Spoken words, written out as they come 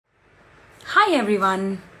Hi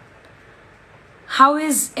everyone. How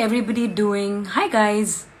is everybody doing? Hi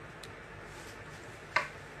guys.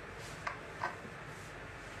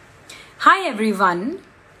 Hi everyone.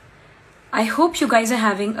 I hope you guys are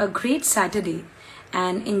having a great Saturday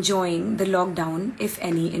and enjoying the lockdown, if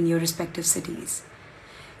any, in your respective cities.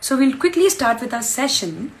 So we'll quickly start with our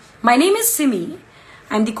session. My name is Simi.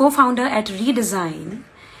 I'm the co-founder at Redesign.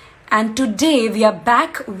 And today we are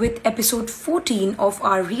back with episode 14 of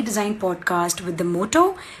our Redesign podcast with the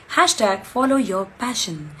motto, #follow your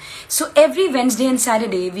passion. So every Wednesday and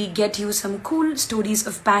Saturday, we get you some cool stories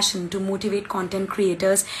of passion to motivate content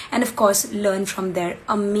creators and of course, learn from their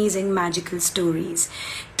amazing magical stories.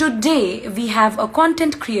 Today, we have a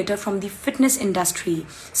content creator from the fitness industry,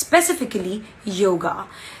 specifically yoga.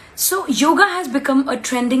 So yoga has become a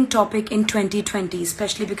trending topic in 2020,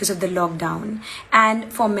 especially because of the lockdown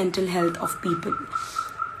and for mental health of people.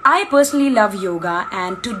 I personally love yoga,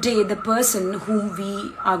 and today the person whom we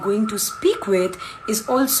are going to speak with is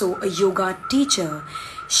also a yoga teacher.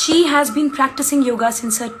 She has been practicing yoga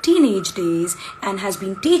since her teenage days and has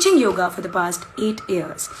been teaching yoga for the past 8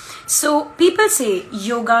 years. So people say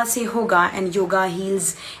yoga se hoga, and yoga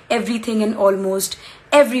heals everything and almost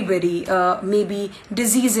everybody, maybe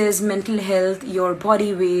diseases, mental health, your body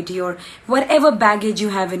weight, your whatever baggage you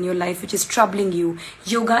have in your life which is troubling you.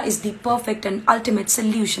 Yoga is the perfect and ultimate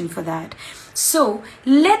solution for that. So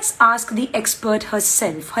let's ask the expert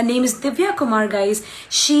herself. Her name is Divya Kumar, guys.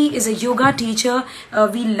 She is a yoga teacher.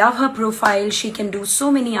 We love her profile. She can do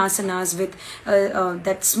so many asanas with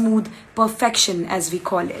that smooth perfection, as we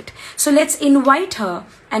call it. So let's invite her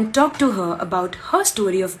and talk to her about her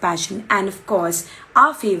story of passion and, of course,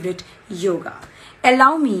 our favorite yoga.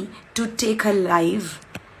 Allow me to take her live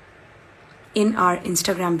in our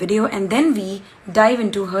Instagram video, and then we dive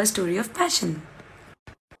into her story of passion.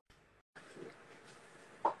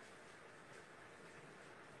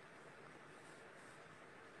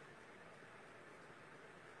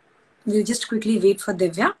 We'll just quickly wait for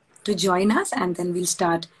Divya to join us and then we'll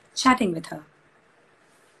start chatting with her.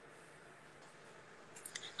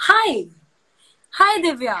 Hi. Hi,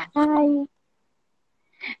 Divya. Hi,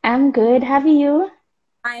 I'm good. How are you?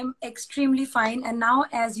 I'm extremely fine. And now,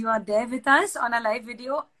 as you are there with us on a live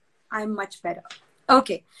video, I'm much better.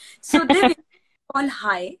 Okay. So, Divya, all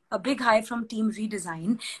hi, a big hi from Team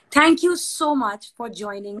Redesign. Thank you so much for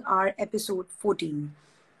joining our episode 14.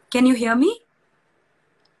 Can you hear me?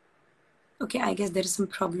 Okay, I guess there is some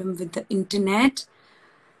problem with the internet.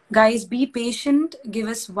 Guys, be patient. Give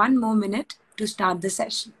us one more minute to start the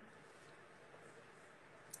session.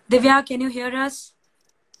 Divya, can you hear us?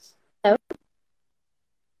 Hello?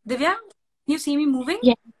 Divya, can you see me moving?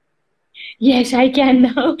 Yeah. Yes, I can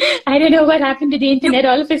now. I don't know what happened to the You internet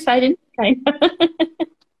all of a sudden. Kind of.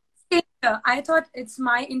 I thought it's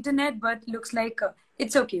my internet, but looks like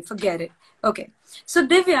it's okay. Forget it. Okay. So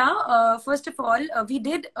Divya, first of all, we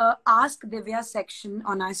did ask Divya section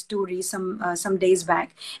on our story some days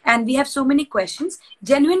back, and we have so many questions,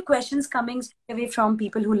 genuine questions coming straight away from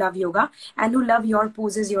people who love yoga and who love your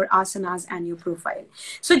poses, your asanas, and your profile.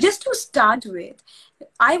 So just to start with,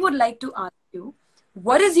 I would like to ask you,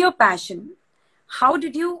 what is your passion? How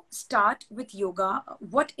did you start with yoga?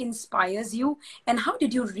 What inspires you? And how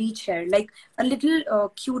did you reach here? Like a little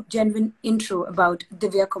cute, genuine intro about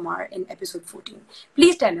Divya Kumar in episode 14.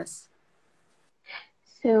 Please tell us.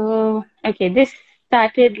 So, okay, this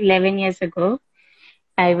started 11 years ago.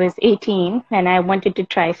 I was 18 and I wanted to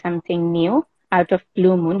try something new out of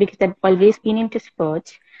Blue Moon because I'd always been into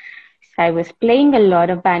sports. So I was playing a lot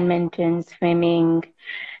of badminton, swimming.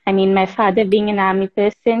 I mean, my father being an army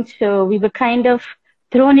person, so we were kind of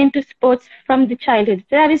thrown into sports from the childhood.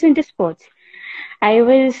 So I was into sports. I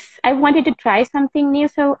wanted to try something new,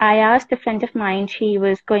 so I asked a friend of mine. She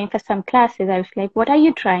was going for some classes. I was like, "What are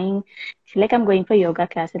you trying?" She's like, "I'm going for yoga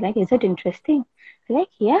classes." Like, is it interesting? I'm like,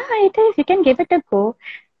 yeah, it is. You can give it a go.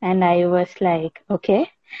 And I was like,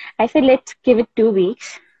 okay. I said, let's give it 2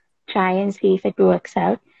 weeks, try and see if it works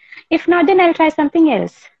out. If not, then I'll try something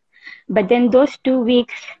else. But then those 2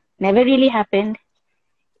 weeks never really happened.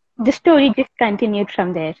 The story just continued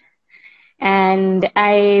from there. And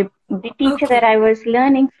the teacher Okay. that I was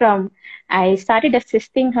learning from, I started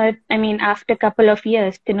assisting her, I mean, after a couple of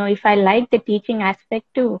years to know if I liked the teaching aspect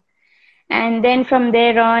too. And then from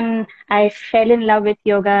there on, I fell in love with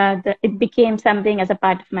yoga. It became something as a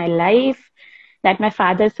part of my life that my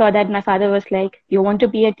father saw that my father was like, you want to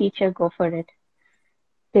be a teacher, go for it.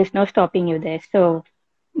 There's no stopping you there. So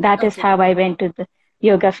that is Okay. how I went to the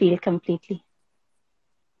yoga field completely.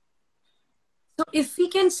 So if we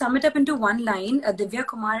can sum it up into one line, Divya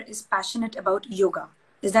Kumar is passionate about yoga.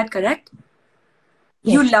 Is that correct?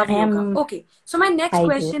 You Yes, love I yoga. am. Okay. So my next I do.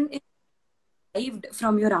 question is derived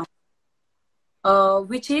from your answer,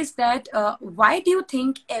 which is that why do you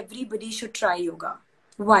think everybody should try yoga?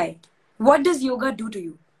 Why? What does yoga do to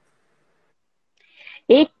you?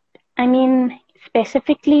 It, I mean,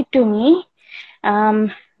 specifically to me,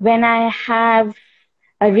 when I have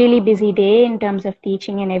a really busy day in terms of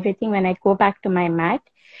teaching and everything, when I go back to my mat,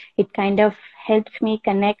 it kind of helps me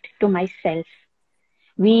connect to myself.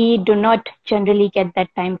 We do not generally get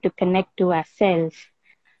that time to connect to ourselves.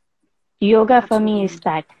 Yoga for me is Absolutely.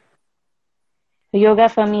 that. Yoga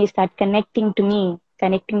for me is that connecting to me,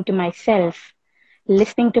 connecting to myself,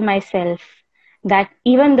 listening to myself. That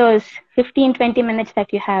even those 15, 20 minutes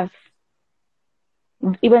that you have,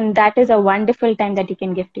 even that is a wonderful time that you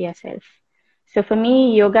can give to yourself. So for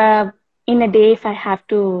me, yoga in a day, if I have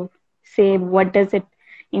to say what does it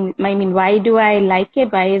I mean, why do I like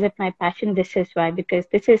it? Why is it my passion? This is why, because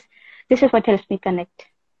this is what helps me connect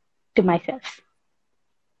to myself.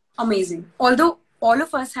 Amazing. Although all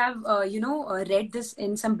of us have, read this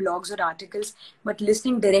in some blogs or articles, but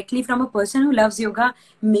listening directly from a person who loves yoga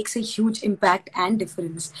makes a huge impact and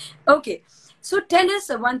difference. Okay. So tell us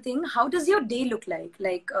one thing. How does your day look like?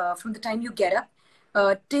 Like from the time you get up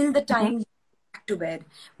till the Mhm. time you go back to bed,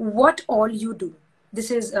 what all you do? This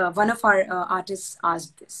is one of our artists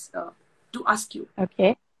asked this to ask you.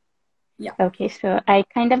 Okay. Yeah. Okay. So I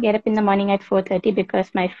kind of get up in the morning at 4:30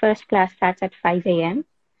 because my first class starts at 5 a.m.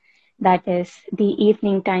 That is the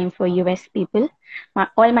evening time for US people.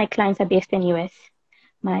 All my clients are based in US.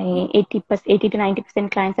 My 80 to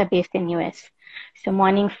 90% clients are based in US. So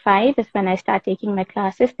morning 5 is when I start taking my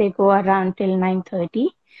classes. They go around till 9:30.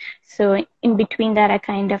 So in between that, I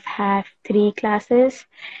kind of have three classes.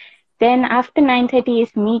 Then after 9:30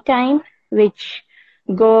 is me time, which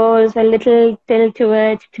goes a little till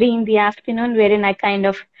towards 3 in the afternoon, wherein I kind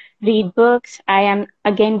of read books. I am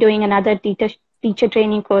again doing another teacher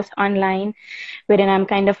training course online, wherein I'm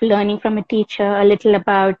kind of learning from a teacher a little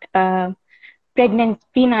about pregnant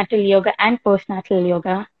prenatal yoga and postnatal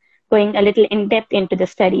yoga, going a little in depth into the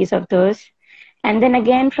studies of those. And then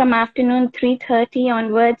again from afternoon 3:30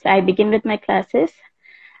 onwards, I begin with my classes.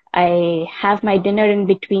 I have my dinner in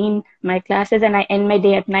between my classes and I end my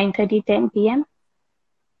day at 9:30, 10 p.m.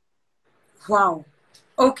 Wow.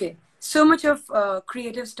 Okay. So much of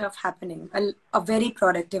creative stuff happening. A very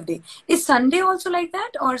productive day. Is Sunday also like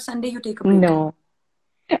that, or Sunday you take a break? No,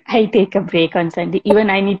 I take a break on Sunday. Even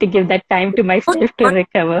I need to give that time to myself to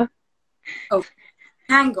recover. Oh,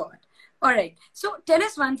 thank God. All right. So tell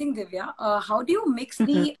us one thing, Divya. How do you mix Mhm.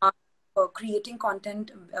 the creating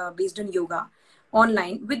content based on yoga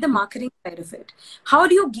online with the marketing side of it? How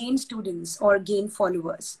do you gain students or gain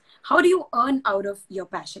followers? How do you earn out of your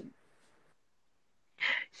passion?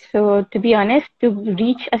 So, to be honest, to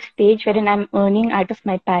reach a stage wherein I'm earning out of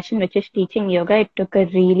my passion, which is teaching yoga, it took a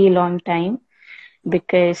really long time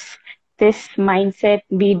because this mindset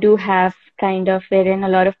we do have kind of wherein a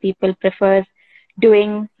lot of people prefer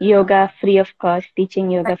doing yoga free of cost, teaching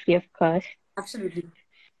yoga Right. free of cost. Absolutely.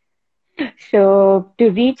 So to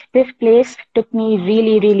reach this place took me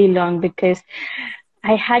really, really long because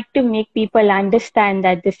I had to make people understand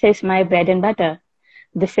that this is my bread and butter.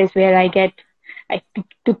 This is where I get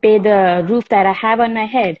to pay the roof that I have on my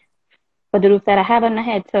head, for the roof that I have on my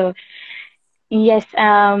head. So yes,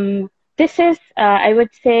 this is, I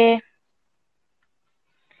would say,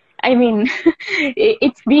 I mean,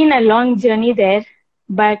 it's been a long journey there,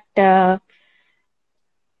 but I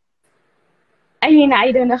mean,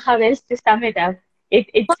 I don't know how else to sum it up.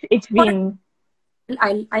 It's been.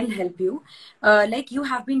 I'll help you. Like you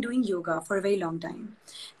have been doing yoga for a very long time.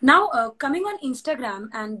 Now, coming on Instagram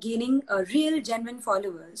and gaining real, genuine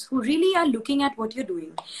followers who really are looking at what you're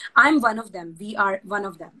doing. I'm one of them. We are one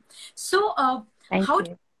of them. So, Thank how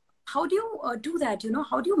you. how do you do that? You know,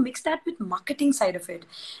 how do you mix that with marketing side of it?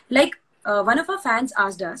 Like one of our fans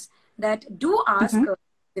asked us that do Hmm. ask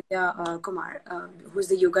Divya Kumar, who's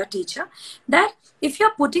the yoga teacher, that if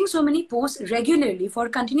you're putting so many posts regularly for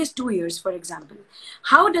continuous 2 years, for example,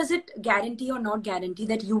 how does it guarantee or not guarantee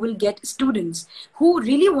that you will get students who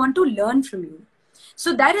really want to learn from you?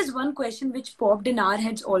 So that is one question which popped in our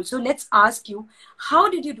heads also. Let's ask you, how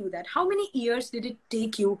did you do that? How many years did it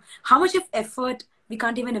take you? How much of effort we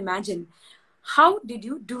can't even imagine? How did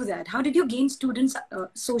you do that? How did you gain students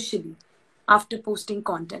socially after posting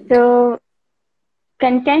content? So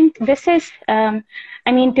content, this is, I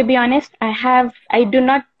mean, to be honest, I do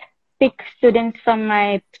not pick students from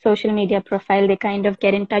my social media profile. They kind of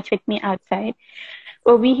get in touch with me outside.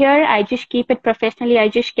 Over here, I just keep it professionally. I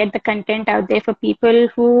just get the content out there for people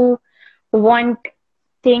who want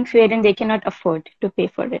things wherein they cannot afford to pay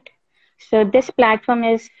for it. So this platform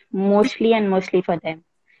is mostly for them.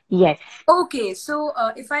 Yes. Okay, so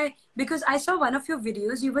because I saw one of your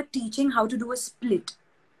videos, you were teaching how to do a split,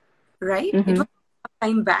 right? It Mm-hmm. was some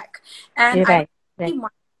time back. And You're I was right. Right. really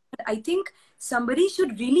wondering, I think somebody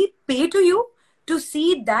should really pay to you to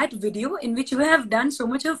see that video in which you have done so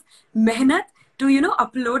much of mehnat to,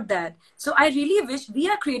 upload that. So I really wish we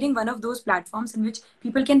are creating one of those platforms in which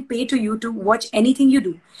people can pay to you to watch anything you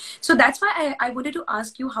do. So that's why I wanted to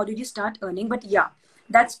ask you, how did you start earning? But yeah,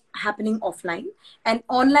 that's happening offline. And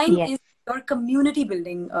online Yes. is your community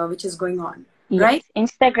building, which is going on, Yes, right?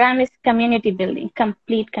 Instagram is community building,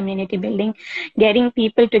 complete community building, getting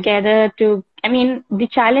people together to, I mean, the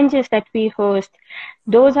challenges that we host,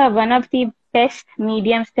 those are one of the best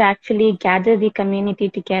mediums to actually gather the community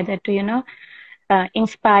together to,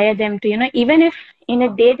 inspire them to, even if in a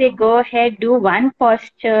day they go ahead, do one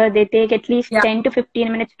posture, they take at least Yeah. 10 to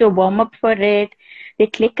 15 minutes to warm up for it, they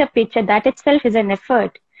click a picture, that itself is an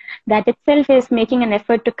effort. That itself is making an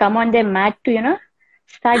effort to come on their mat to,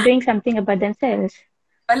 start doing something about themselves.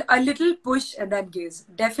 A little push that gives.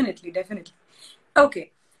 Definitely, definitely.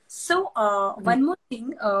 Okay. So, one more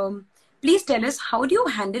thing. Please tell us, how do you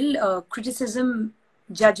handle criticism,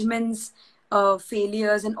 judgments,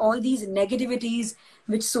 failures, and all these negativities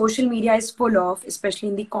which social media is full of, especially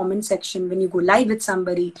in the comment section when you go live with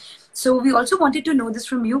somebody. So, we also wanted to know this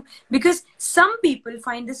from you because some people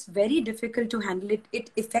find this very difficult to handle it.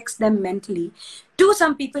 It affects them mentally. To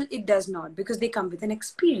some people, it does not because they come with an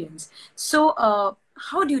experience. So,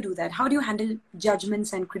 how do you do that? How do you handle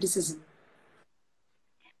judgments and criticism?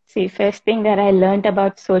 See, first thing that I learned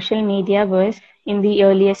about social media was in the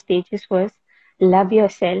earlier stages was love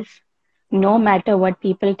yourself no matter what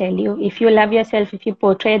people tell you. If you love yourself, if you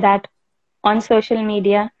portray that on social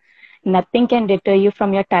media, nothing can deter you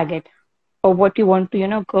from your target or what you want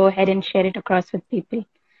to, go ahead and share it across with people.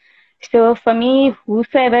 So for me,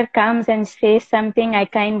 whosoever comes and says something, I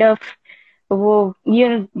kind of, oh,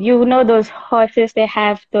 you know those horses, they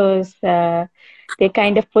have those, they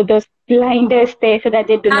kind of put those blinders there so that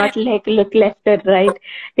they do Yeah, not like look left or right.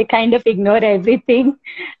 They kind of ignore everything.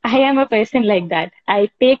 I am a person like that. I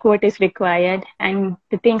take what is required and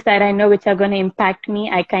the things that I know which are going to impact me,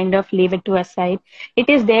 I kind of leave it to a side. It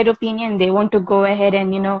is their opinion. They want to go ahead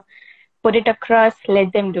and, put it across,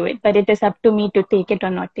 let them do it. But it is up to me to take it or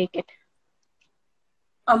not take it.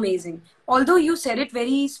 amazing. Although you said it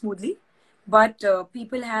very smoothly, but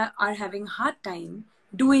people are having hard time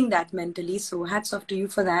doing that mentally. So hats off to you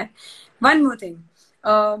for that. One more thing.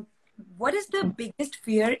 Uh, what is the biggest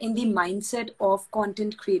fear in the mindset of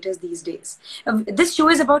content creators these days? This show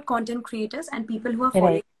is about content creators and people who are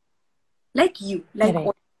following Right, like you, like right.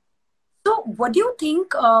 all. So what do you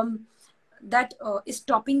think that is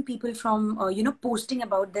stopping people from, posting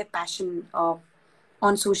about their passion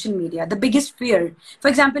on social media? The biggest fear, for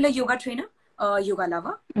example, a yoga trainer, a yoga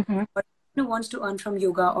lover, Mm-hmm, or who wants to earn from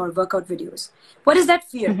yoga or workout videos. What is that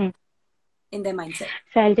fear mm-hmm. in their mindset?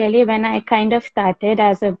 So I'll tell you, when I kind of started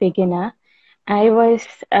as a beginner, I was,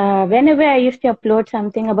 whenever I used to upload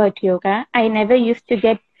something about yoga, I never used to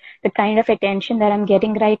get the kind of attention that I'm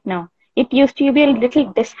getting right now. It used to be a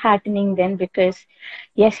little disheartening then because,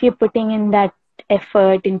 yes, you're putting in that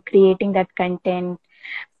effort in creating that content,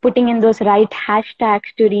 putting in those right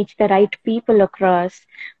hashtags to reach the right people across,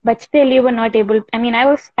 but still you were not able. I mean,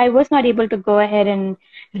 I was not able to go ahead and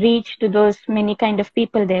reach to those many kind of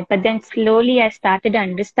people there. But then slowly I started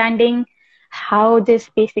understanding how this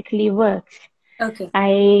basically works. Okay.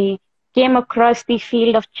 I came across the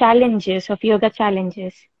field of challenges, of yoga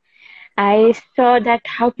challenges. I saw that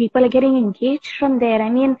how people are getting engaged from there. I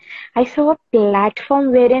mean, I saw a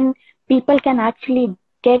platform wherein people can actually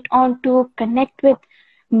get on to connect with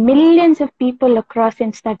millions of people across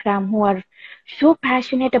Instagram who are so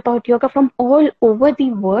passionate about yoga from all over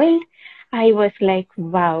the world. I was like,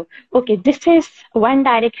 wow, okay, this is one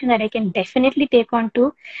direction that I can definitely take on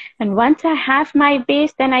to. And once I have my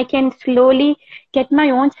base, then I can slowly get my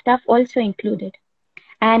own stuff also included,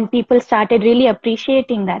 and people started really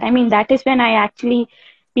appreciating that. I mean, that is when I actually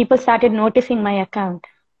people started noticing my account.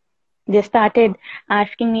 They started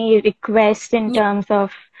asking me requests in Yeah. terms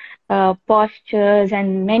of postures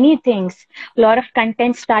and many things. A lot of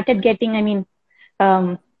content started getting, I mean,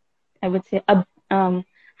 um, I would say,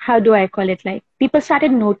 how do I call it? Like people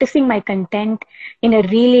started noticing my content in a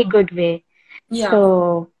really good way. Yeah.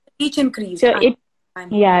 So, Reach increased. so it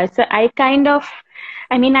I'm yeah, so I kind of,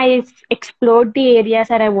 I mean, I explored the areas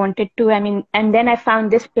that I wanted to. I mean, and then I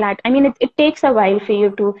found this I mean, it takes a while for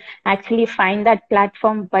you to actually find that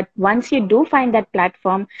platform. But once you do find that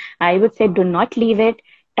platform, I would say do not leave it,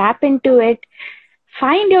 tap into it,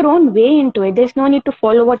 find your own way into it. There's no need to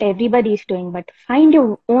follow what everybody is doing, but find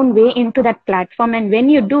your own way into that platform. And when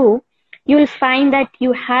you do, you'll find that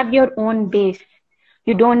you have your own base.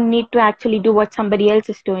 You don't need to actually do what somebody else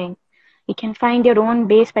is doing. You can find your own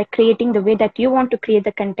base by creating the way that you want to create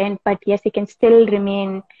the content, but yes, you can still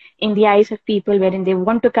remain in the eyes of people wherein they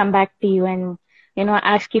want to come back to you and,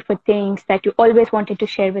 ask you for things that you always wanted to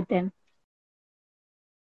share with them.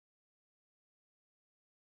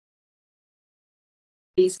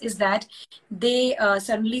 Is that they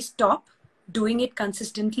suddenly stop doing it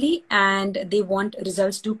consistently and they want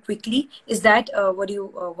results too quickly. Is that what you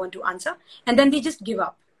want to answer? And then they just give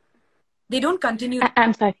up. They don't continue.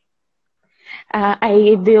 I'm sorry.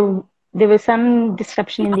 There was some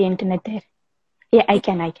disruption in the internet there. Yeah, I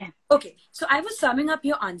can. Okay, so I was summing up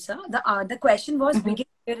your answer. The question was Mm-hmm.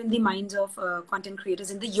 bigger in the minds of content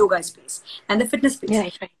creators in the yoga space and the fitness space.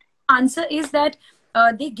 Right. Answer is that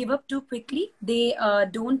they give up too quickly. They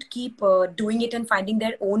don't keep doing it and finding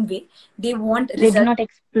their own way. They want They do results. not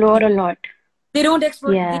explore a lot. They don't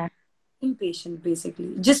explore. Yeah, They're impatient,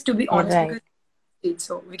 basically. Just to be honest, right, because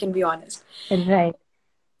so we can be honest. right.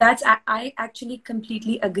 I actually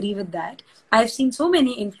completely agree with that. I've seen so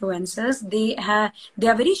many influencers. They are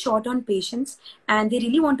very short on patience, and they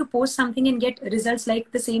really want to post something and get results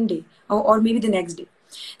like the same day or maybe the next day.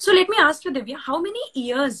 So let me ask you, Divya, how many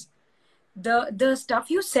years the stuff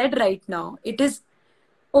you said right now, it is,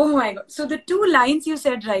 oh my God. So the two lines you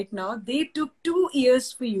said right now, they took 2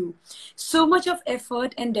 years for you. So much of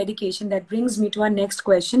effort and dedication. That brings me to our next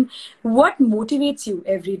question. What motivates you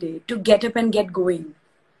every day to get up and get going?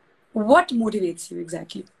 What motivates you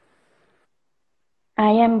exactly?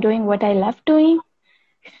 I am doing what I love doing.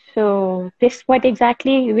 So this what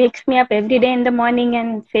exactly wakes me up every day in the morning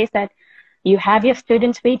and says that you have your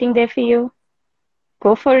students waiting there for you.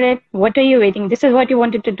 Go for it. What are you waiting? This is what you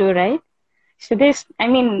wanted to do, right? So there's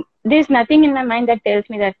nothing in my mind that tells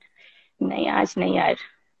me that, nahi, aaj nahi yaar,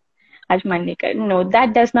 aaj man nahi kar. No,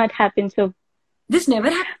 that does not happen. So This never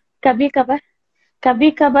happened. kabhi kabhar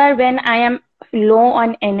Kabhi kabhar when I am low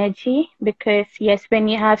on energy, because yes, when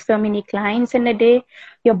you have so many clients in a day,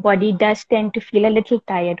 your body does tend to feel a little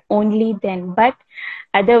tired only then. But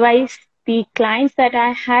otherwise, the clients that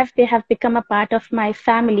I have, they have become a part of my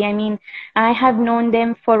family. I mean, I have known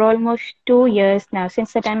them for almost 2 years now,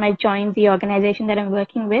 since the time I joined the organization that I'm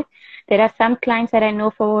working with. There are some clients that I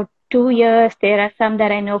know for 2 years. There are some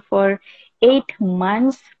that I know for 8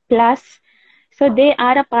 months plus. So they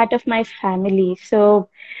are a part of my family. So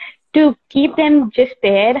to keep them just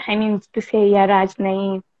there, I mean, to say, yeah, Raj,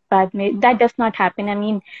 nahi, baad mein, that does not happen.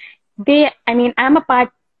 I'm a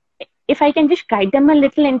part, if I can just guide them a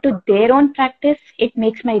little into their own practice, it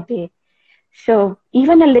makes my day. So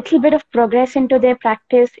even a little bit of progress into their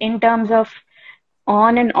practice in terms of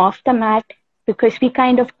on and off the mat, because we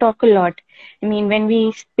kind of talk a lot. I mean, when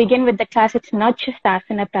we begin with the class, it's not just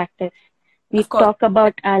asana practice. We Of course. talk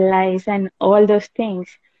about our lives and all those things.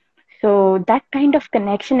 So that kind of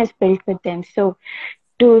connection is built with them. So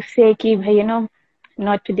to say, ki, bhai,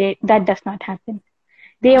 not today, that does not happen.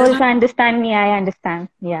 They Does also not, understand me. I understand.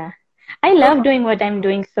 Yeah. I so love doing what I'm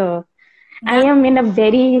doing. So I that, am in a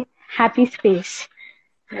very happy space.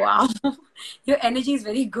 wow. Your energy is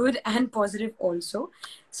very good and positive also.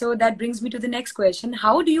 So that brings me to the next question.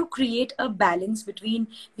 How do you create a balance between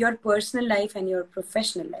your personal life and your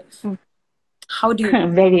professional life? Mm. How do you do?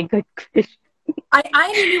 Very good question.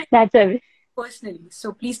 I really want That's a personally.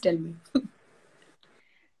 So please tell me.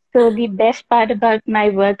 So the best part about my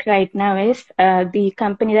work right now is the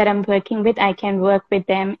company that I'm working with, I can work with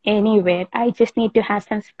them anywhere. I just need to have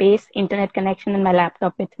some space, internet connection, and my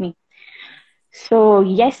laptop with me. So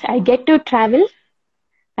yes, I get to travel,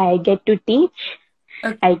 I get to teach,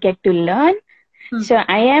 Okay. I get to learn. Hmm. So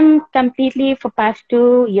I am completely for past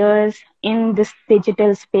 2 years in this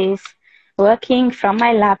digital space, working from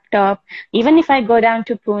my laptop. Even if I go down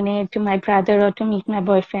to Pune to my brother or to meet my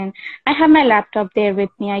boyfriend, I have my laptop there with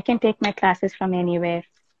me. I can take my classes from anywhere.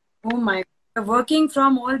 Oh my God. Working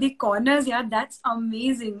from all the corners, yeah, that's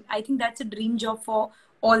amazing. I think that's a dream job for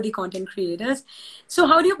all the content creators. So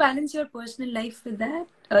how do you balance your personal life with that?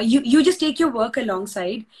 You just take your work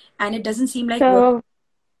alongside and it doesn't seem like work. So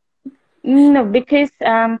no, because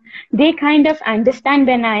they kind of understand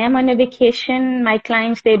when I am on a vacation, my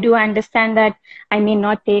clients, they do understand that I may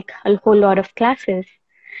not take a whole lot of classes.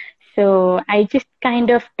 So I just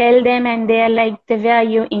kind of tell them, and they're like,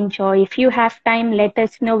 Divya, you enjoy. If you have time, let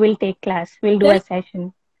us know. We'll take class. We'll do Tell a if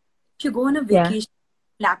session. you go on a Yeah. vacation,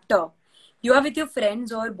 laptop, you are with your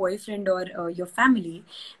friends or boyfriend or your family,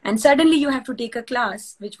 and suddenly you have to take a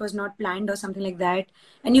class which was not planned or something like that,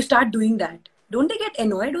 and you start doing that. Don't they get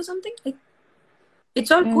annoyed or something? Like,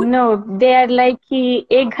 It's all cool. No, they are like कि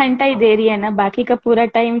एक घंटा ही दे रही है ना, बाकी का पूरा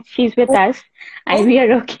time she's with Oh, us, and oh, we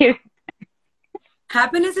are okay.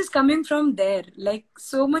 happiness is coming from there. Like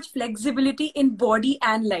so much flexibility in body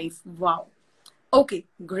and life. Wow. Okay,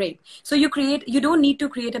 great. So you don't need to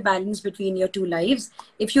create a balance between your two lives.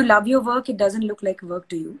 If you love your work, it doesn't look like work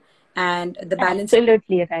to you. And the balance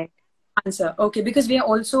Absolutely right. answer. Okay, because we are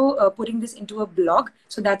also putting this into a blog.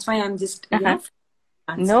 So that's why I'm just, Uh-huh.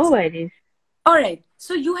 No answers. worries. All right.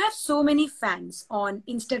 So you have so many fans on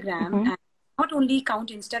Instagram, Mm-hmm. and not only count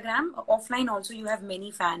Instagram, offline also you have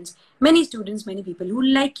many fans, many students, many people who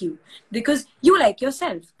like you because you like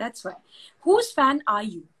yourself. That's why. Whose fan are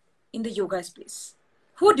you in the yoga space?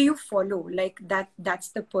 Who do you follow? Like that's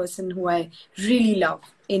the person who I really love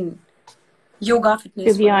in yoga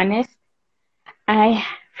To fitness be world. honest, I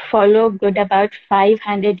follow good about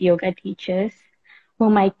 500 yoga teachers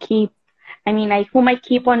whom whom I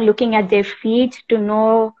keep on looking at their feeds to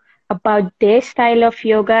know about their style of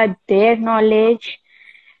yoga, their knowledge.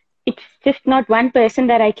 It's just not one person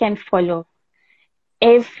that I can follow.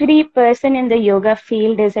 Every person in the yoga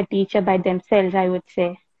field is a teacher by themselves, I would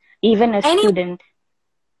say, even a Any student.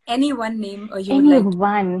 anyone name you would like to,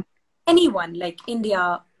 Anyone. anyone like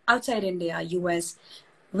India, outside India, US,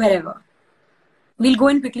 wherever. We'll go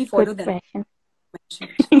and quickly Good follow them. question.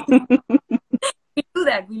 Mentioned. We'll do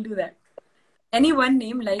that. We'll do that. Any one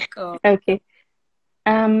name like Okay.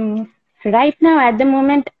 Um, right now, at the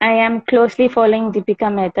moment, I am closely following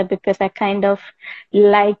Deepika Mehta because I kind of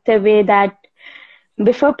like the way that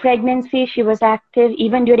before pregnancy she was active,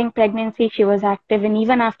 even during pregnancy she was active, and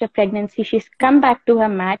even after pregnancy she's come back to her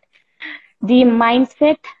mat. The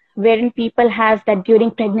mindset wherein people have that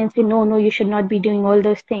during pregnancy, no, no, you should not be doing all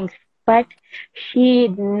those things. But she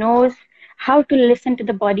knows how to listen to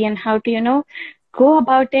the body and how to, go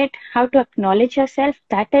about it, how to acknowledge herself.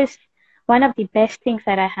 That is one of the best things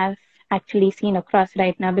that I have actually seen across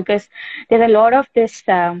right now because there's a lot of this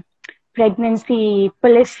pregnancy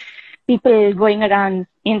police people going around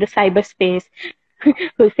in the cyberspace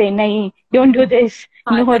who say, nahi, don't do this.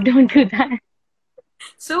 No, like don't do that.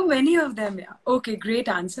 so many of them. Yeah. Okay, great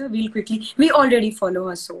answer. We'll quickly. We already follow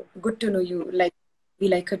her, so good to know you like. We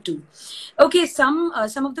like her too. Okay, some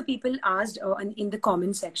of the people asked in the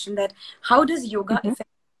comment section that how does yoga Mhm. affect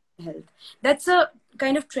health? That's a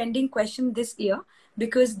kind of trending question this year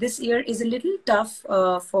because this year is a little tough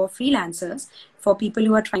for freelancers, for people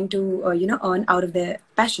who are trying to earn out of their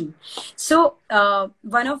passion. So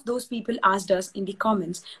one of those people asked us in the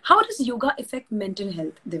comments, how does yoga affect mental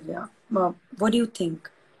health, Divya? What do you think?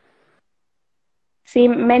 See,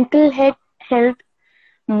 health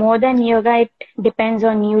more than yoga, it depends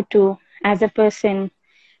on you too, as a person.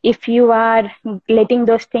 If you are letting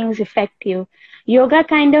those things affect you, yoga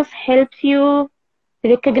kind of helps you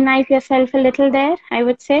recognize yourself a little there, I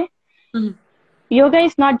would say. Mhm. Yoga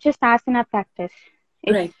is not just asana practice,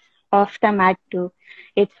 it's Right. off the mat too.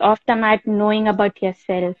 It's off the mat knowing about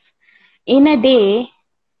yourself. In a day,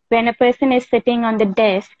 when a person is sitting on the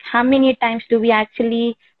desk, how many times do we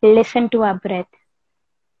actually listen to our breath?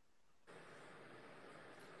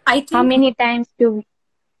 I How think, many times do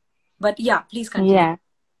but yeah, please continue. yeah.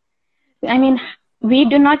 I mean, we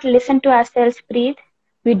do not listen to ourselves breathe.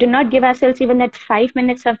 We do not give ourselves even that 5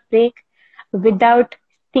 minutes of break without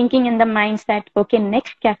thinking in the mindset, okay,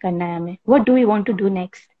 next kya karna hai hame? What do we want to do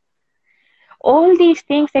next? All these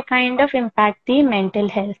things, they kind of impact the mental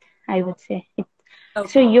health, I would say.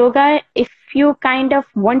 So Okay, yoga, if you kind of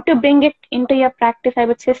want to bring it into your practice, I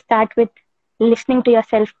would say start with listening to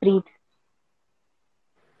yourself breathe.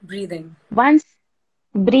 breathing. Once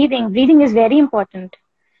breathing is very important.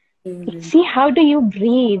 Breathing. See, how do you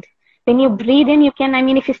breathe? When you breathe in,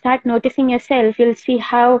 if you start noticing yourself, you'll see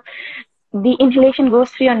how the inhalation goes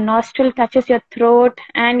through your nostril, touches your throat,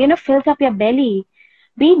 and, fills up your belly.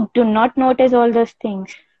 We do not notice all those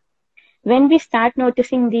things. When we start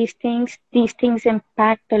noticing these things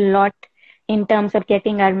impact a lot in terms of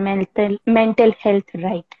getting our mental health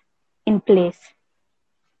right in place.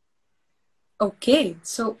 Okay,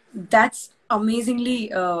 so that's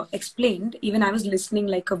amazingly explained. Even I was listening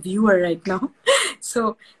like a viewer right now.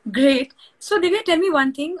 So great. So Divya, tell me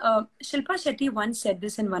one thing. Shilpa Shetty once said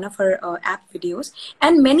this in one of her app videos,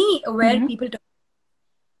 and many where Hmm. people talk,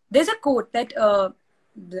 there's a quote that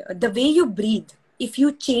the way you breathe, if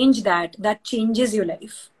you change that, that changes your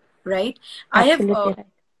life, right? I have Absolutely right.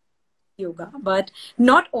 yoga, but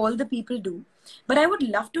not all the people do. But I would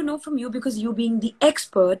love to know from you because you being the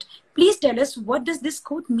expert, please tell us what does this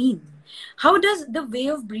quote mean? How does the way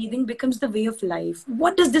of breathing becomes the way of life?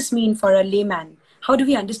 What does this mean for a layman? How do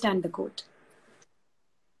we understand the quote?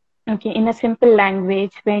 Okay, in a simple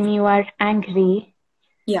language, when you are angry,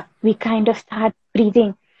 Yeah. We kind of start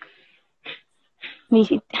breathing.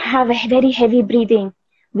 We have a very heavy breathing.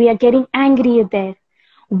 We are getting angry there.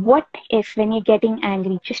 What if, when you're getting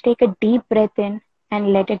angry, just take a deep breath in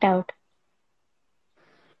and let it out?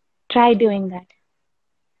 Try doing that.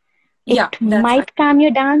 Yeah, It that's might calm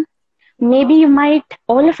you down. Maybe you might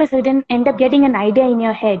all of a sudden end up getting an idea in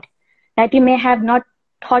your head that you may have not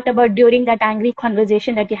thought about during that angry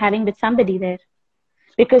conversation that you're having with somebody there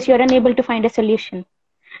because you're unable to find a solution.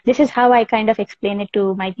 This is how I kind of explain it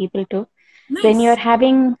to my people too. When you're nice.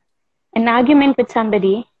 having an argument with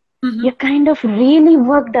somebody, Mm-hmm. you're kind of really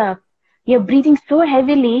worked up. You're breathing so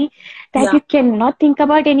heavily that Yeah. you cannot think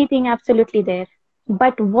about anything absolutely there.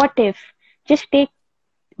 But what if? Just take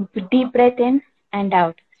deep breath in and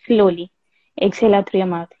out slowly. Exhale out through your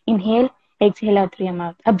mouth. Inhale, exhale out through your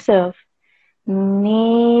mouth. Observe.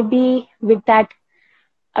 Maybe with that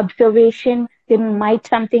observation, there might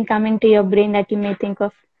something come into your brain that you may think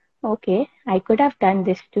of, okay, I could have done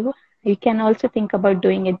this too. You can also think about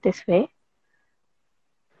doing it this way.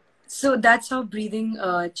 So that's how breathing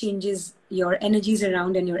changes your energies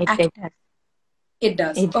around and your action. It does. It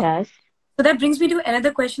does. It Okay. does. So that brings me to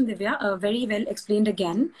another question, Divya. Very well explained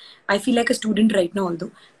again. I feel like a student right now,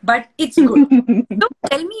 although, but it's good. So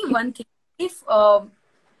tell me one thing. If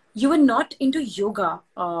you were not into yoga,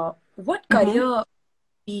 what Hmm. career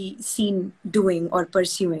be seen doing or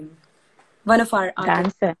pursuing? One of our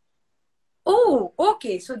artists. Dancer. Oh,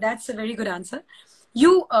 okay. So that's a very good answer.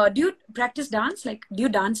 You do you practice dance? Like, do you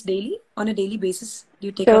dance daily on a daily basis? Do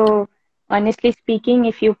you take out time? So, honestly speaking,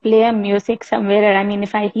 if you play a music somewhere, I mean,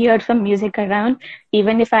 if I hear some music around,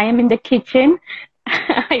 even if I am in the kitchen,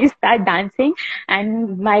 I start dancing,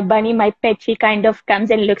 and my bunny, my pet, she kind of comes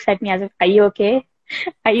and looks at me as if, "Are you okay?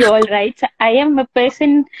 Are you all right?" So I am a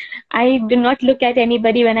person, I do not look at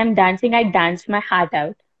anybody when I'm dancing. I dance my heart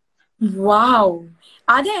out. Wow.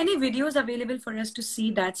 Are there any videos available for us to see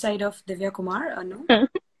that side of Divya Kumar? No.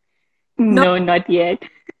 No. No, not yet.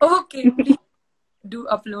 Okay, please do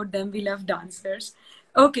upload them. We love dancers.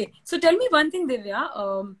 Okay, so tell me one thing, Divya.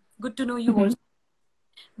 Good to know you Mhm. also.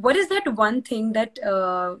 What is that one thing that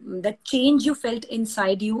that change you felt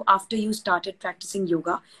inside you after you started practicing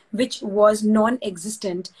yoga, which was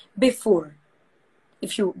non-existent before?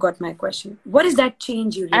 If you got my question, what is that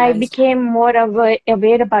change you I realized? became more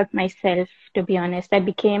aware about myself, to be honest. I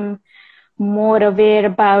became more aware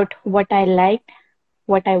about what I liked,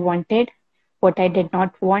 what I wanted, what I did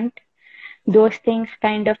not want. Those things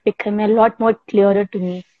kind of become a lot more clearer to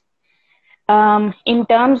me. In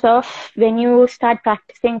terms of when you start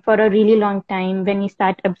practicing for a really long time, when you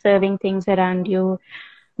start observing things around you,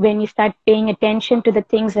 when you start paying attention to the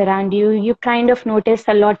things around you, you kind of notice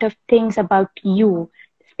a lot of things about you,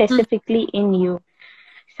 Hmm. specifically in you.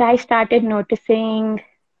 So I started noticing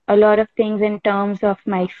a lot of things in terms of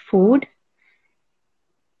my food.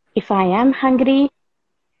 If I am hungry,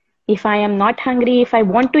 if I am not hungry, if I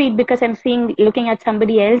want to eat because I'm looking at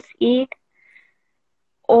somebody else eat,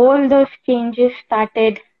 all those changes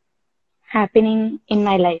started happening in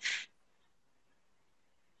my life.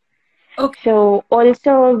 Okay. So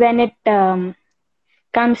also when it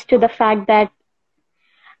comes to the fact that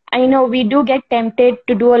I know we do get tempted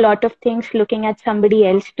to do a lot of things looking at somebody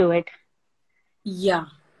else do it. Yeah.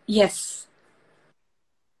 Yes.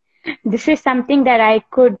 This is something that I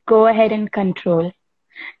could go ahead and control.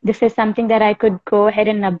 This is something that I could go ahead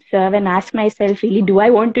and observe and ask myself, really, do I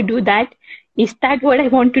want to do that? Is that what I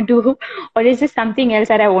want to do? Or is this something else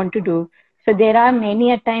that I want to do? So there are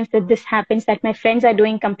many a times that this happens that my friends are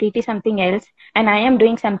doing completely something else and I am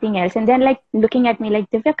doing something else. And then like looking at me like,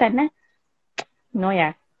 Divya Karna? No,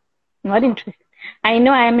 yeah, not interested. I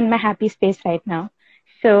know I am in my happy space right now.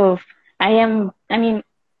 So I mean,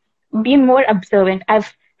 being more observant.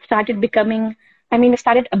 I've started becoming, I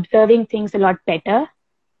started observing things a lot better,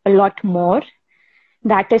 a lot more.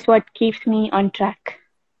 That is what keeps me on track.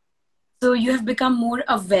 So you have become more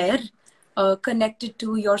aware, connected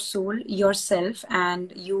to your soul, yourself,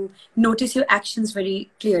 and you notice your actions very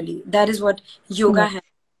clearly. That is what yoga Yes, has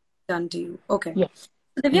done to you. Okay. yes,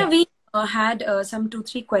 So Divya, yes. we had some two,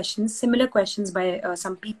 three questions, similar questions by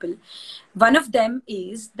some people. One of them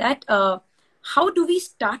is that how do we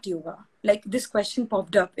start yoga? Like this question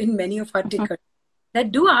popped up in many of our Mhm. tickets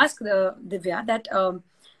that do ask Divya that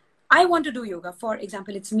I want to do yoga. For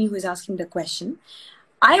example, it's me who is asking the question.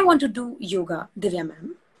 I want to do yoga, Divya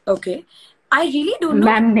ma'am. Okay. I really don't know.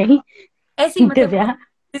 Ma'am nahi, ऐसे ही मतलब Divya.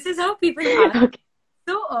 this is how people ask. Okay.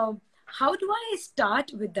 So, how do I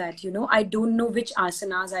start with that? I don't know which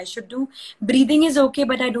asanas I should do. Breathing is okay,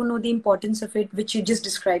 but I don't know the importance of it, which you just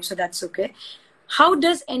described, so that's okay. How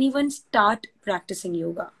does anyone start practicing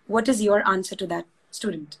yoga? What is your answer to that?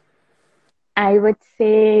 student? I would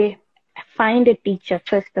say find a teacher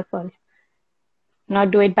first of all.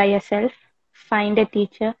 Not do it by yourself. Find a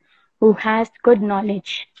teacher who has good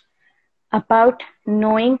knowledge about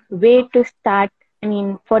knowing where to start. I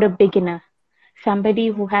mean, for a beginner, somebody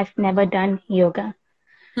who has never done yoga.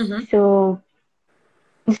 Mm-hmm. So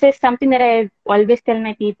this is something that I always tell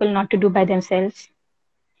my people not to do by themselves.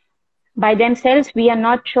 By themselves, we are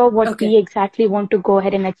not sure what Okay. we exactly want to go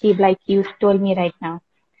ahead and achieve, like you told me right now,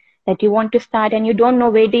 that you want to start and you don't know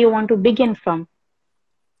where do you want to begin from.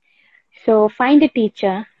 So find a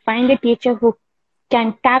teacher who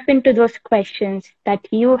can tap into those questions that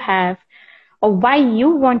you have or why you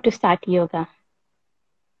want to start yoga.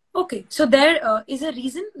 Okay, so there is a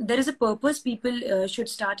reason, there is a purpose people should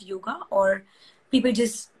start yoga, or people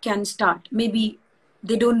just can start. Maybe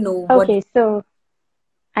they don't know what. Okay, so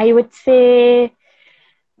I would say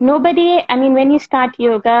I mean, when you start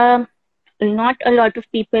yoga, not a lot of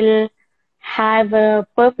people have a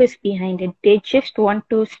purpose behind it. They just want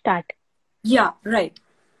to start. Yeah, right.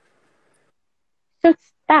 So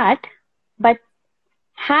start, but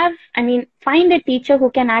find a teacher who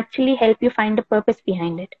can actually help you find a purpose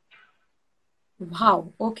behind it.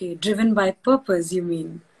 Wow. Okay, driven by purpose, you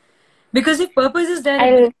mean? Because if purpose is there, it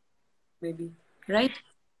I'll becomes maybe, right?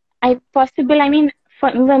 I mean,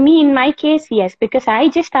 for me, in my case, yes, because I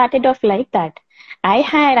just started off like that.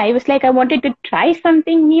 I was like, I wanted to try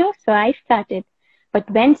something new, so I started. But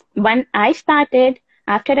when I started,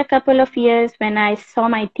 after a couple of years, when I saw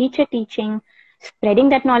my teacher teaching, spreading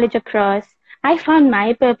that knowledge across, I found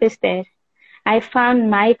my purpose there. I found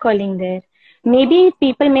my calling there. Maybe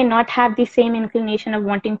people may not have the same inclination of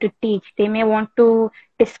wanting to teach. They may want to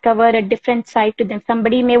discover a different side to them.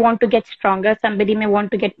 Somebody may want to get stronger. Somebody may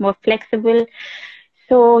want to get more flexible.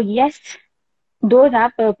 So, yes, those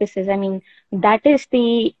are purposes. I mean, that is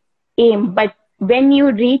the aim. But when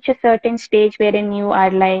you reach a certain stage wherein you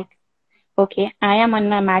are like, okay, I am on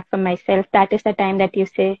my mat for myself, that is the time that you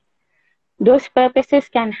say, those purposes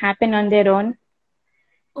can happen on their own,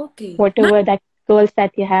 Okay. Nice. whatever that goals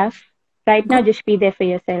that you have. Right now, just be there for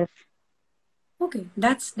yourself. Okay,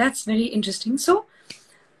 that's very interesting. So,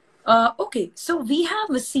 okay, so we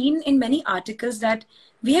have seen in many articles that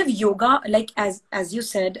we have yoga, like as you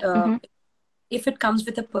said, Mm-hmm. if it comes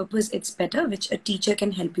with a purpose, it's better, which a teacher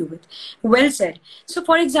can help you with. Well said. So,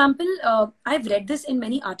 for example, I've read this in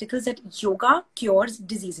many articles that yoga cures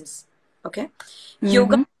diseases. Okay,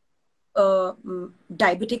 yoga, Mm-hmm.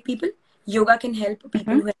 diabetic people. Yoga can help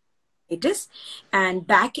people Mm-hmm. who have diabetes and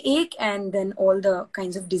backache, and then all the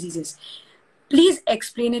kinds of diseases. Please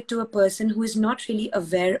explain it to a person who is not really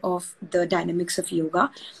aware of the dynamics of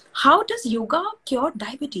yoga. How does yoga cure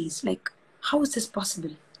diabetes? Like, how is this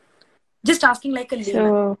possible? Just asking like a layman.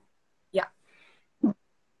 So Yeah.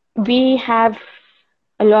 we have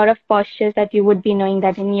a lot of postures that you would be knowing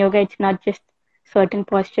that in yoga, it's not just certain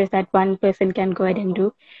postures that one person can go ahead and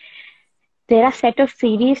do. There are set of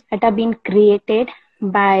series that are being created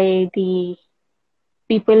by the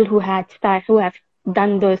people who have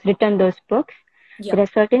written those books. Yeah. There are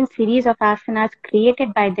certain series of asanas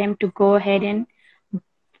created by them to go ahead and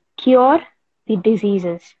cure the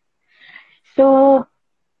diseases. So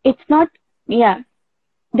it's not, yeah,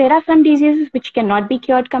 there are some diseases which cannot be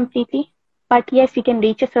cured completely, but yes, you can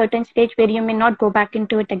reach a certain stage where you may not go back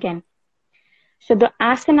into it again. So the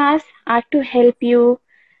asanas are to help you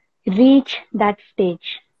reach that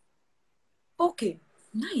stage. Okay.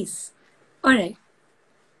 Nice. All right.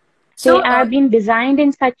 They So, are being designed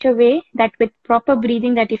in such a way that with proper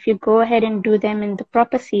breathing, that if you go ahead and do them in the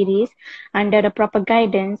proper series under a proper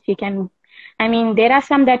guidance, you can, there are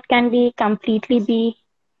some that can be completely be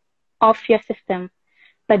off your system,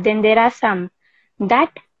 but then there are some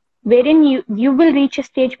that wherein you will reach a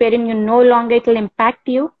stage wherein you no longer it will impact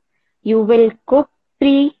you. You will go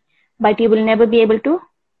free, but you will never be able to,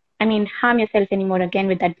 harm yourself anymore again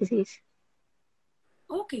with that disease.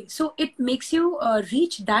 okay. So it makes you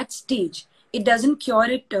reach that stage. It doesn't cure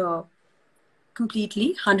it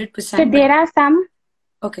completely, So 100%, but there are some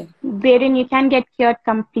okay. wherein you can get cured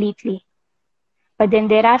completely, but then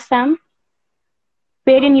there are some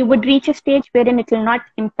wherein you would reach a stage wherein it will not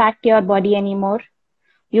impact your body anymore.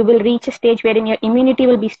 You will reach a stage wherein your immunity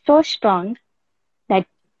will be so strong that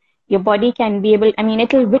your body can be able,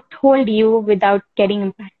 it will withhold you without getting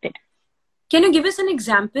impacted. Can you give us an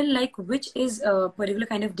example, like which is a particular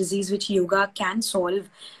kind of disease which yoga can solve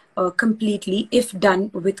completely if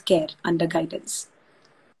done with care under guidance?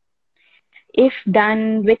 If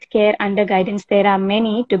done with care under guidance, there are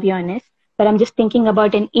many, to be honest, but I'm just thinking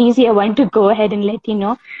about an easier one to go ahead and let you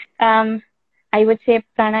know. Um, I would say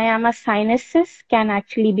pranayama sinuses can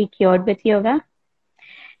actually be cured with yoga.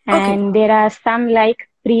 Okay. And there are some like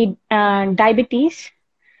pre-diabetes,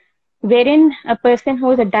 wherein a person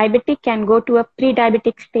who is a diabetic can go to a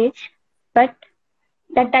pre-diabetic stage, but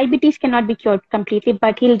that diabetes cannot be cured completely,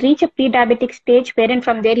 but he'll reach a pre-diabetic stage wherein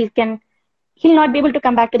from there he'll not be able to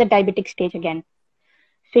come back to the diabetic stage again.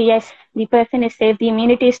 So yes, the person is safe. The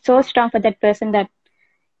immunity is so strong for that person that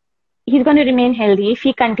he's going to remain healthy if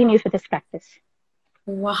he continues with his practice.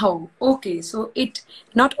 Wow. Okay. So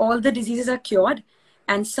not all the diseases are cured,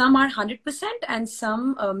 and some are 100%, and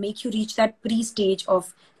some make you reach that pre-stage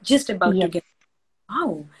of just about to Yes. get.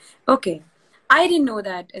 Wow. Okay. I didn't know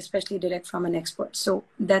that, especially direct from an expert. So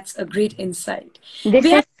that's a great insight. This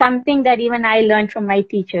We have, is something that even I learned from my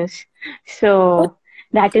teachers. So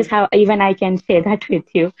that is okay. how even I can say that with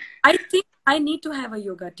you. I think I need to have a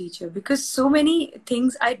yoga teacher because so many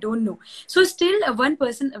things I don't know. So still one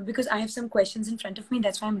person, because I have some questions in front of me,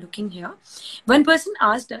 that's why I'm looking here. One person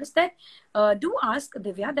asked us that, do ask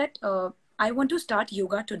Divya that I want to start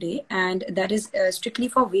yoga today, and that is strictly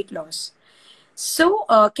for weight loss. So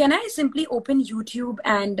can I simply open YouTube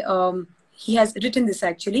and he has written this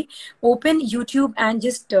actually. Open YouTube and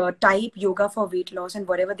just type yoga for weight loss, and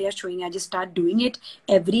whatever they are showing, I just start doing it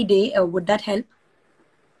every day. Would that help?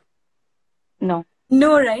 No,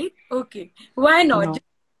 No, right? Okay. Why not? no.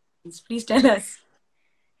 Please tell us.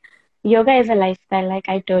 Yoga is a lifestyle, like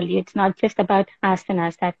I told you. It's not just about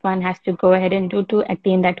asanas that one has to go ahead and do to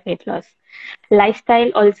attain that weight loss.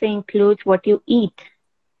 Lifestyle also includes what you eat,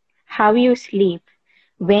 how you sleep,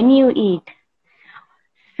 when you eat.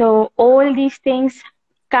 So all these things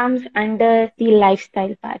comes under the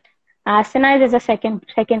lifestyle part. Asanas is a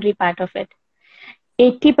secondary part of it.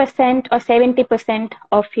 80% or 70%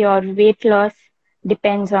 of your weight loss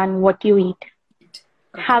depends on what you eat,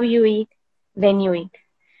 how Okay. you eat, when you eat.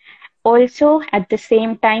 Also, at the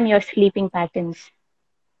same time, your sleeping patterns.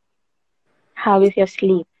 How is your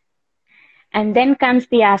sleep? And then comes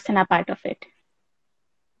the asana part of it.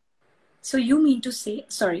 So you mean to say,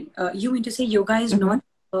 sorry, you mean to say yoga is Hmm. not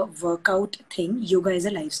a workout thing, yoga is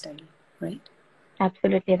a lifestyle, right?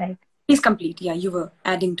 Absolutely right. Please complete. Yeah, you were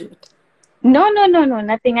adding to it. No, no, no, no,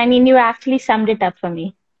 nothing. I mean, you actually summed it up for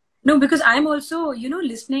me. No, because I'm also,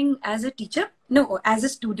 listening as a teacher, no, as a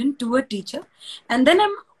student to a teacher. And then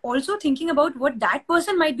I'm also thinking about what that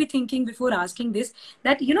person might be thinking before asking this.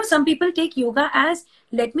 That, some people take yoga as,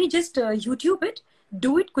 let me just YouTube it,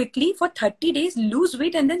 do it quickly for 30 days, lose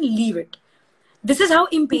weight, and then leave it. This is how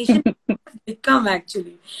impatient I've become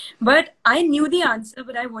actually. But I knew the answer,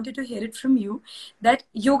 but I wanted to hear it from you that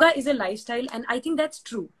yoga is a lifestyle. And I think that's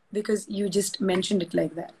true because you just mentioned it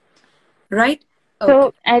like that. Right? Okay.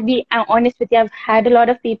 So I'll be honest with you, I've had a lot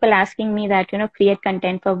of people asking me that, create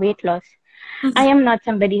content for weight loss. I am not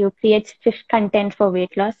somebody who creates fish content for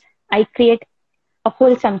weight loss. I create a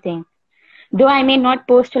wholesome thing. Though I may not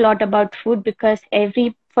post a lot about food because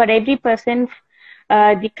for every person,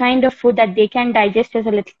 the kind of food that they can digest is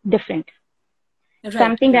a little different. Right,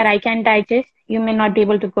 Something that right. I can digest, you may not be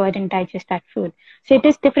able to go ahead and digest that food. So it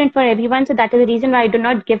is different for everyone. So that is the reason why I do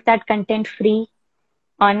not give that content free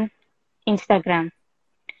on Instagram.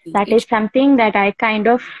 That It is something that I kind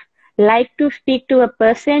of like to speak to a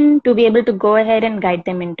person to be able to go ahead and guide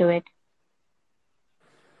them into it.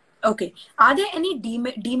 okay. Are there any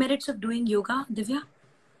demerits of doing yoga, Divya?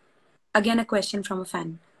 Again, a question from a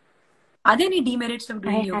fan. Are there any demerits of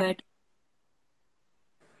doing I yoga? have,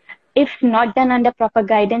 if not done under proper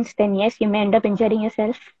guidance, then yes, you may end up injuring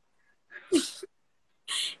yourself.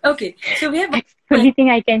 Okay, so we have That's the only thing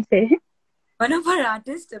I can say. one of our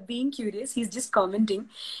artists being curious. He's just commenting.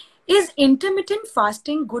 Is intermittent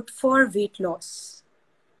fasting good for weight loss?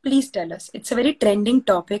 Please tell us. It's a very trending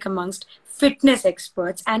topic amongst fitness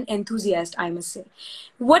experts and enthusiasts, I must say.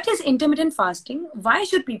 What is intermittent fasting? Why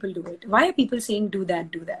should people do it? Why are people saying do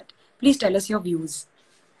that, do that? Please tell us your views.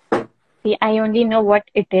 See, I only know what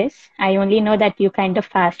it is. I only know that you kind of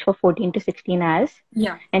fast for 14 to 16 hours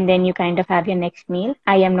Yeah. and then you kind of have your next meal.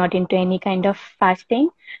 I am not into any kind of fasting.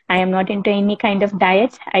 I am not into any kind of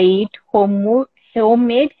diets. I eat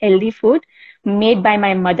homemade healthy food made by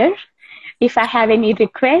my mother. If I have any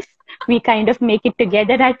requests, we kind of make it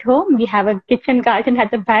together at home. We have a kitchen garden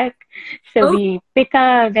at the back. So Oh, we pick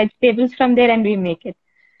our vegetables from there and we make it.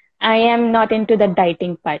 I am not into the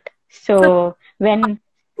dieting part. so So when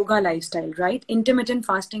yoga lifestyle, right? Intermittent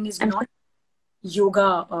fasting is I'm not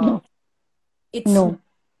yoga. no, It's no,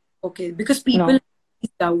 okay because people no. have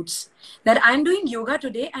these doubts that I'm doing yoga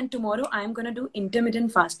today and tomorrow I'm gonna do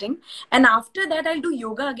intermittent fasting, and after that I'll do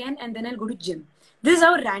yoga again and then I'll go to gym. This is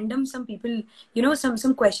how random some people,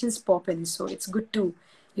 some questions pop in. So it's good to,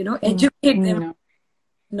 Mm, educate them. no.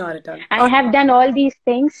 Not at all. I have done all these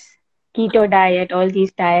things. keto diet, all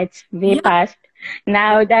these diets way Yeah. past.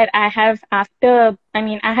 Now that I have,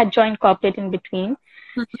 I had joined corporate in between.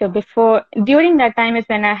 So during that time is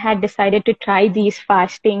when I had decided to try these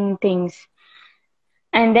fasting things.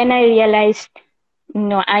 And then I realized,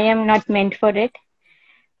 no, I am not meant for it.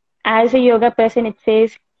 As a yoga person, it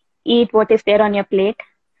says, eat what is there on your plate,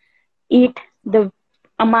 eat the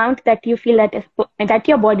amount that you feel that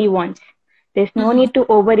your body wants. There's no Mhm. need to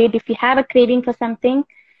overeat. If you have a craving for something,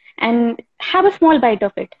 and have a small bite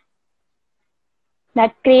of it,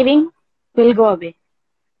 that craving will go away.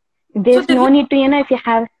 So There's no Divya, need to, if you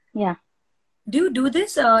have, yeah, do you do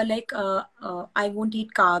this? I won't eat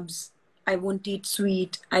carbs. I won't eat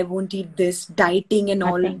sweet. I won't eat this dieting and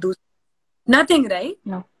all nothing. those. Nothing, right?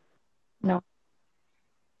 No, no.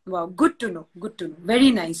 Wow, good to know. Good to know.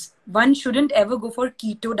 Very nice. One shouldn't ever go for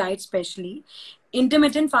keto diet, especially.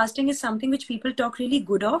 Intermittent fasting is something which people talk really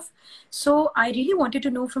good of. So I really wanted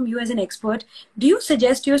to know from you as an expert, do you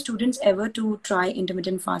suggest your students ever to try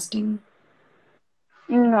intermittent fasting?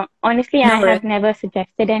 No, honestly, I No, right? have never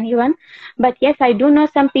suggested anyone. But yes, I do know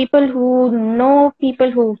some people who know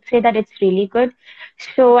people who say that it's really good.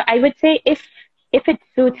 So I would say if it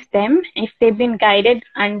suits them, if they've been guided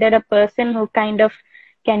under a person who kind of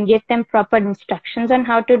can give them proper instructions on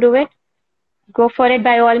how to do it, go for it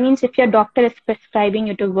by all means. If your doctor is prescribing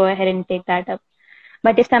you to go ahead and take that up.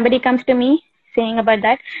 But if somebody comes to me saying about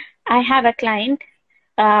that, I have a client.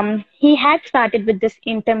 He had started with this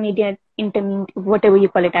whatever you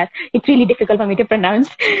call it as. It's really difficult for me to pronounce.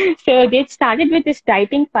 So they started with this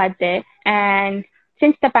dieting part there, and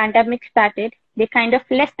since the pandemic started, they kind of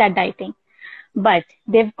left that dieting. But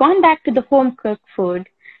they've gone back to the home cooked food.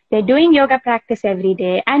 They're doing yoga practice every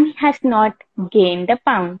day, and he has not gained a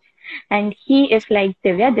pound. And he is like,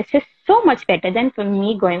 Divya, this is so much better than for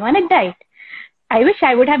me going on a diet. I wish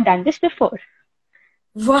I would have done this before.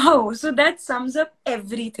 Wow, so that sums up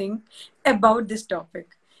everything about this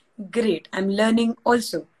topic. Great, I'm learning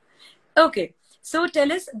also. Okay, so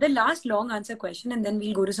tell us the last long answer question and then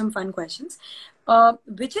we'll go to some fun questions.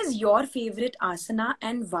 Which is your favorite asana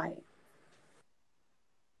and why?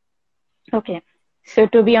 Okay. So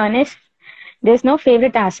to be honest, there's no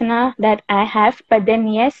favorite asana that I have, but then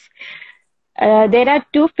yes, there are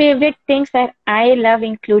two favorite things that I love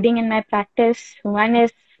including in my practice. One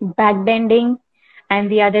is back bending, and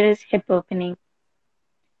the other is hip opening.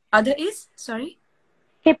 Other is, sorry?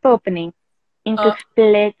 Hip opening into Uh,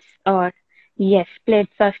 splits or yes,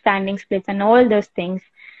 splits or standing splits and all those things.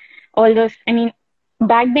 All those,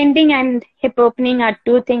 back bending and hip opening are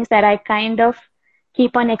two things that I kind of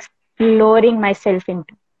keep on exploring myself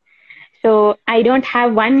into. So I don't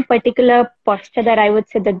have one particular posture that I would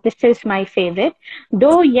say that this is my favorite.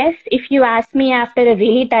 Though, yes, if you ask me after a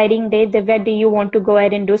really tiring day, Divya, do you want to go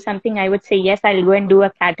ahead and do something? I would say, yes, I'll go and do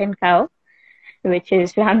a cat and cow, which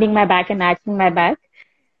is rounding my back and arching my back.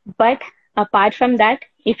 But apart from that,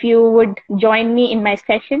 if you would join me in my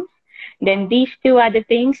session, then these two are the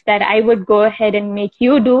things that I would go ahead and make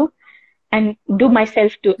you do and do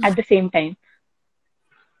myself too at the same time.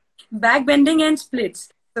 back bending and splits.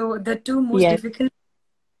 So the two most Yes. difficult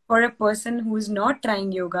for a person who is not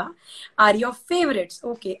trying yoga are your favorites.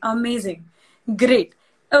 Okay, amazing. Great.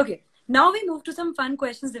 Okay, now we move to some fun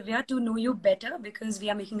questions, Divya, to know you better because we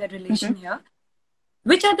are making a Hmm. relation here.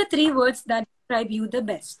 Which are the three words that describe you the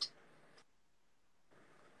best?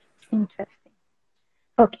 Interesting.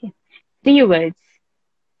 Okay. Three words.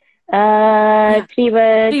 Yeah, Three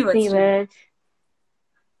words, three words, three three words. words.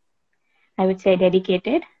 I would say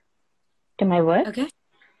dedicated to my work, Okay,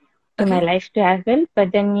 to my okay, lifestyle as well.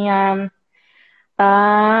 But then,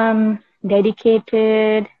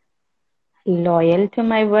 dedicated, loyal to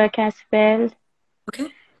my work as well.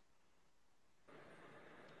 okay.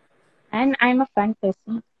 And I'm a fun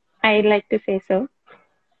person. I like to say so.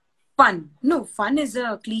 Fun. No, fun is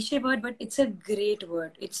a cliche word, but it's a great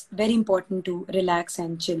word. It's very important to relax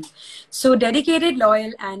and chill. So, dedicated,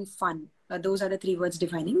 loyal, and fun. Those are the three words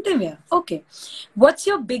defining Divya. Okay. What's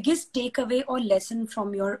your biggest takeaway or lesson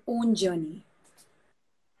from your own journey?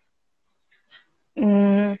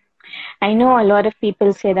 Mm, I know a lot of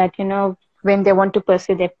people say that, when they want to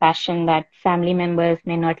pursue their passion, that family members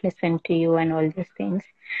may not listen to you and all these things.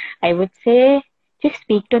 I would say just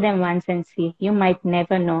speak to them once and see. You might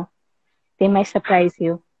never know. They might surprise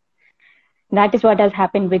you. That is what has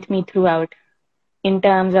happened with me throughout, in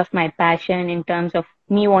terms of my passion, in terms of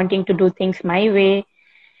me wanting to do things my way,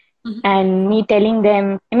 Mhm. and me telling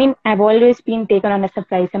them. I've always been taken on a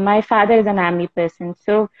surprise, and my father is an army person.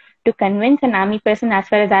 So to convince an army person, as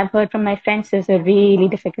far as I've heard from my friends, is a really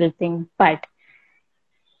difficult thing. But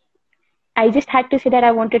I just had to say that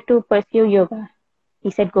I wanted to pursue yoga.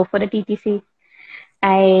 He said, go for the TTC.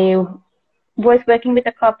 I was working with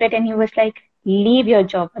a corporate and he was like, leave your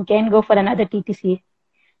job. Again, go for another TTC.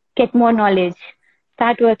 Get more knowledge.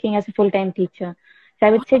 Start working as a full-time teacher. So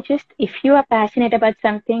I would say just if you are passionate about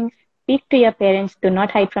something, speak to your parents. Do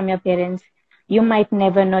not hide from your parents. You might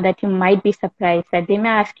never know that you might be surprised that they may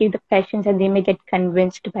ask you the questions and they may get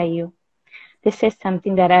convinced by you. This is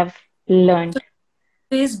something that I've So learned.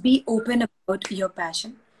 always be open about your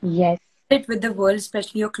passion. Yes, It with the world,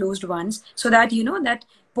 especially your closed ones, so that you know that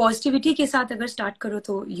positivity के साथ अगर start करो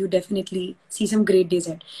तो you definitely see some great days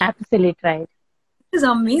ahead. absolutely right. This is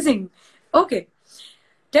amazing. Okay,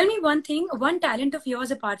 tell me one thing, one talent of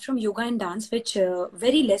yours apart from yoga and dance, which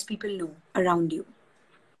very less people know around you.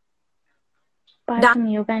 Apart Dance, from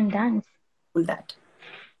yoga and dance. all that.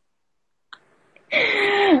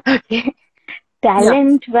 Okay. Yeah,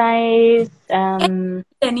 Talent wise,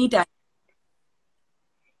 any talent.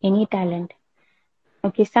 any talent.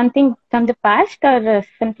 Okay, something from the past or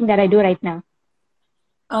something that I do right now?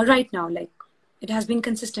 Right now, like it has been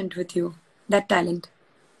consistent with you, that talent.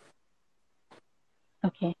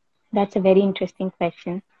 Okay, that's a very interesting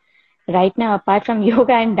question. Right now, apart from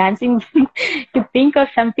yoga and dancing, to think of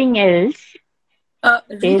something else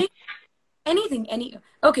is, Reading, anything, any.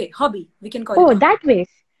 Okay, hobby. We can call it oh, a hobby. that way.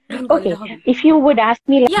 We can call it a Okay, hobby. if you would ask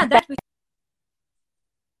me Yeah, like that, that we.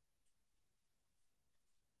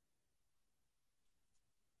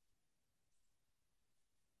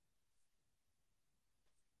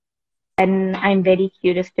 then I'm very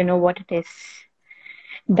curious to know what it is.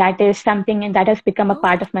 That is something that has become a Oh,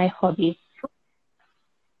 part of my hobby.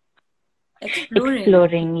 exploring.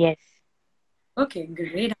 Exploring, yes. Okay,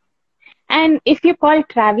 great. And if you call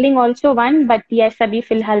traveling also one, but yes, अभी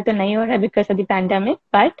फिलहाल तो नहीं हो रहा because of the pandemic.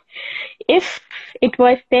 But if it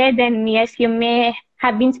was there, then yes, you may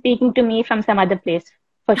have been speaking to me from some other place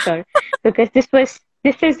for sure. Because this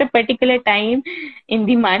is the particular time in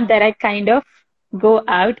the month that I kind of go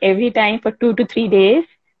out every time for 2 to 3 days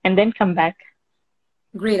and then come back.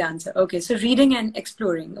 Great answer. Okay, so reading and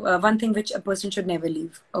exploring, one thing which a person should never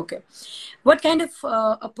leave. Okay, what kind of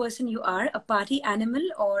a person you are? A party animal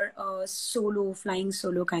or a solo, flying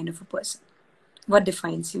solo kind of a person? What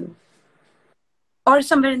defines you? Or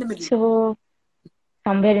somewhere in the middle? So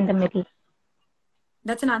somewhere in the middle.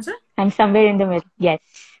 That's an answer. I'm somewhere in the middle. Yes.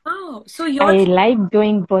 Oh, so your I like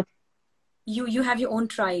doing both. you have your own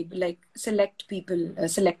tribe, like select people,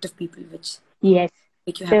 selective people, which Yes.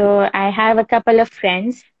 make you happy. So I have a couple of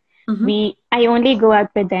friends. Mm-hmm. I only go out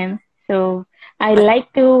with them. So I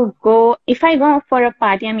like to go if I go for a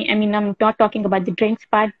party. I mean I'm not talking about the drinks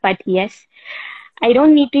part, but yes, I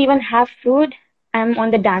don't need to even have food. I'm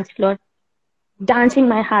on the dance floor, dancing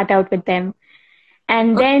my heart out with them.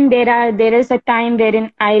 And Okay, then there is a time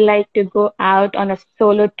wherein I like to go out on a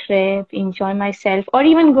solo trip, enjoy myself, or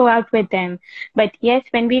even go out with them. But yes,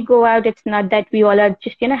 when we go out, it's not that we all are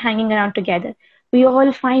just, hanging around together. We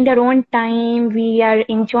all find our own time. We are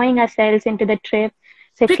enjoying ourselves into the trip.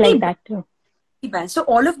 So it's pretty like bad. that too. So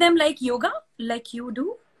all of them like yoga, like you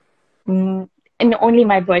do? Mm, and only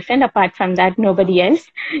my boyfriend. Apart from that, nobody else.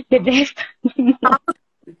 The rest, no.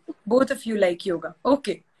 Both of you like yoga.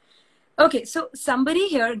 Okay. Okay, so somebody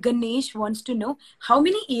here, Ganesh, wants to know how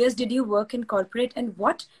many years did you work in corporate and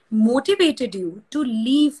what motivated you to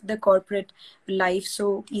leave the corporate life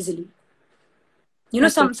so easily? You know,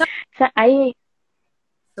 Okay. some So so right.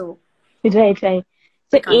 So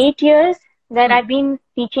quick answer. 8 years that Hmm. I've been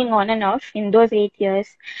teaching on and off. In those 8 years,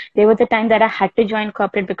 there was a time that I had to join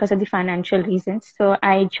corporate because of the financial reasons. So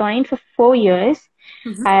I joined for 4 years.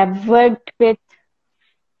 Mm-hmm. I have worked with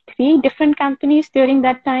 3 different companies during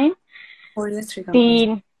that time. 4 years, three companies.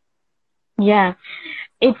 The Yeah,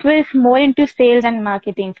 it was more into sales and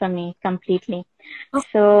marketing for me completely. Oh,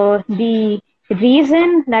 So the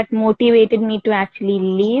reason that motivated me to actually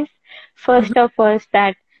leave, mm-hmm. first of all, is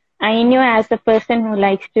that I knew as a person who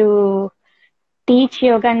likes to teach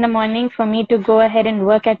yoga in the morning, for me to go ahead and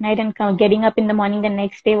work at night and getting up in the morning the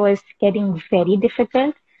next day was getting very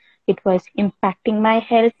difficult. It was impacting my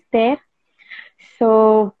health there.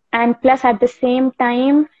 So, and plus at the same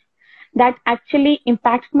time, that actually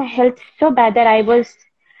impacted my health so bad that I was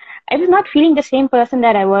not feeling the same person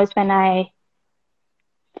that I was when I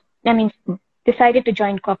mean, decided to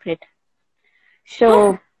join corporate.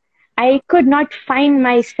 Oh, So I could not find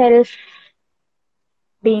myself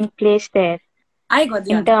being placed there I got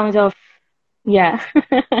the in answer. terms of, yeah.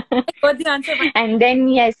 I got the answer, but And then,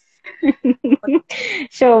 yes.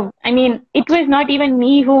 So, I mean, it was not even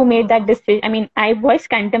me who made that decision. I mean, I was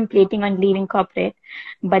contemplating on leaving corporate,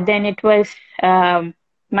 but then it was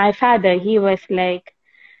my father. He was like,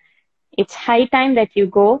 it's high time that you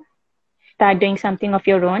go, start doing something of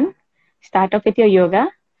your own. Start off with your yoga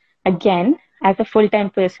again as a full-time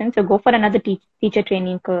person. So go for another teacher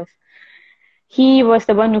training course. He was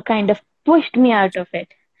the one who kind of pushed me out of it.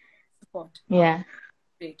 Support. Yeah.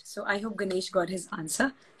 Great. So I hope Ganesh got his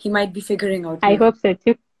answer. He might be figuring out. I hope so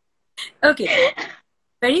too. Okay.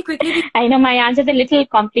 Very quickly. I know my answer is a little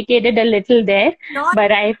complicated, a little there,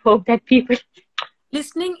 but I hope that people...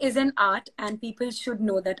 Listening is an art, and people should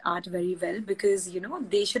know that art very well, because, you know,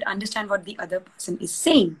 they should understand what the other person is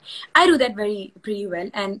saying. I do that pretty well,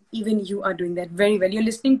 and even you are doing that very well. You're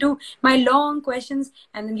listening to my long questions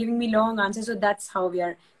and then giving me long answers, so that's how we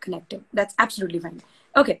are connecting. That's absolutely fine.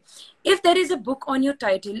 Okay. If there is a book on your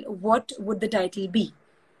title, what would the title be?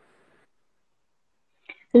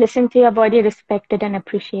 Listen to your body, respect it and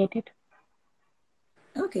appreciate it.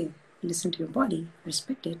 Okay. Listen to your body,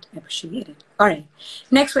 respect it, appreciate it. All right.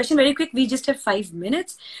 Next question, very quick. We just have 5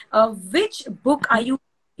 minutes. Which book are you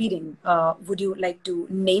reading? Would you like to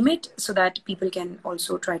name it so that people can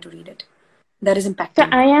also try to read it? That is impactful. So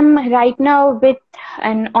I am right now with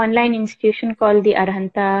an online institution called the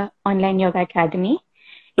Arhanta Online Yoga Academy.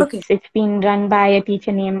 It's been run by a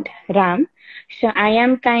teacher named Ram. So I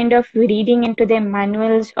am kind of reading into their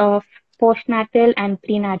manuals of postnatal and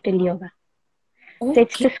prenatal yoga. So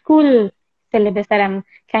it's the school syllabus that I'm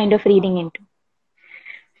kind of reading into.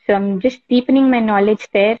 So I'm just deepening my knowledge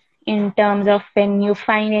there in terms of when you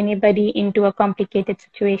find anybody into a complicated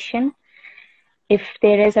situation. If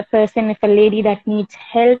there is a person, if a lady that needs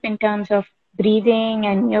help in terms of breathing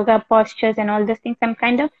and yoga postures and all those things, I'm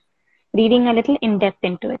kind of reading a little in depth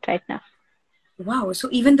into it right now. Wow. So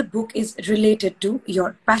even the book is related to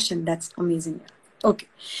your passion. That's amazing. Okay.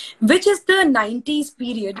 Which is the 90s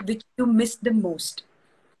period which you miss the most?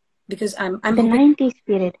 Because I'm the 90s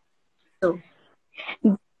period. So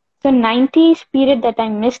 90s period that I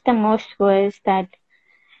missed the most was that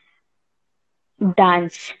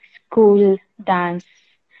dance, school dance.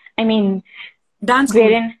 I mean, dance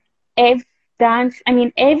wherein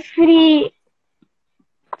every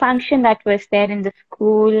function that was there in the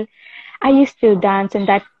school, I used to dance, and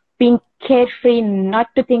that being carefree, not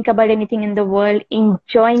to think about anything in the world,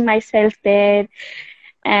 enjoying myself there.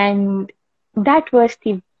 And that was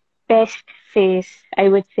the best phase, I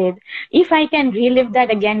would say. If I can relive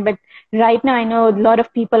that again, but right now I know a lot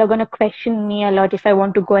of people are going to question me a lot if I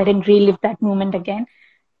want to go ahead and relive that moment again.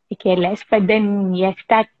 I care less. But then, yes,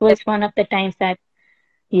 that was one of the times that,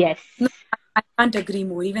 yes. No, I can't agree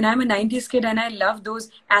more. Even I'm a 90s kid, and I love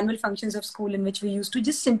those annual functions of school in which we used to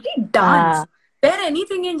just simply dance. Wear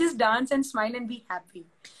anything and just dance and smile and be happy.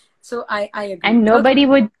 So I agree. And nobody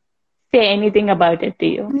would say anything about it to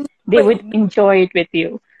you. They would enjoy it with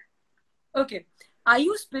you. Okay. Are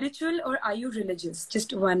you spiritual or are you religious?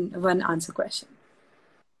 Just one answer question.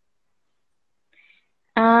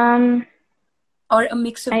 Or a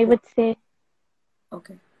mix of both? Would say.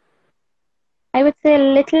 Okay. I would say a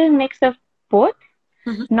little mix of both.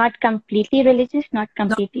 Not completely religious, not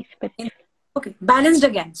completely spiritual. Okay. Balanced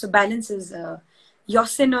again. So balance is your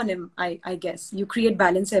synonym, I guess. You create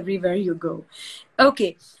balance everywhere you go.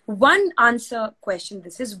 Okay. One answer question.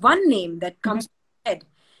 This is one name that comes to your head.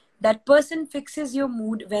 That person fixes your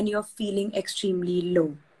mood when you're feeling extremely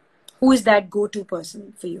low. Who is that go-to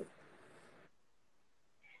person for you?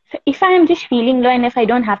 So if I am just feeling low and if I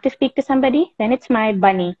don't have to speak to somebody, then it's my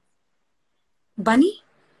bunny. Bunny?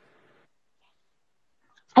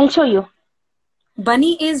 I'll show you.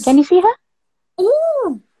 Bunny is... Can you see her?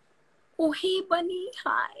 Oh! Oh, hey, Bunny.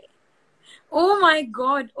 Hi. Oh, my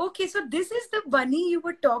God. Okay, so this is the bunny you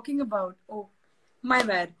were talking about. Oh, my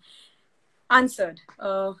bad. Answered.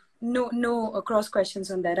 No cross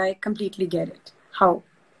questions on that. I completely get it.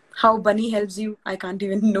 How bunny helps you, I can't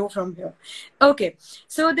even know from here. Okay,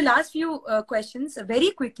 so the last few questions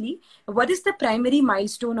very quickly. What is the primary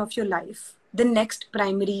milestone of your life? The next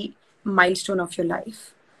primary milestone of your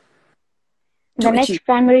life? The next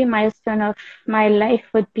primary milestone of my life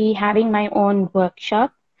would be having my own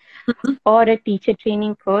workshop or a teacher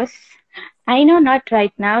training course. I know not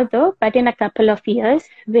right now though, but in a couple of years,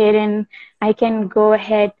 wherein I can go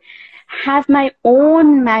ahead, have my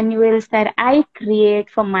own manuals that I create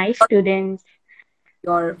for my students.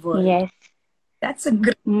 Your world. Yes. That's a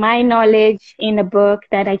great... My knowledge in a book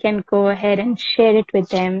that I can go ahead and share it with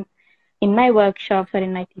them in my workshops or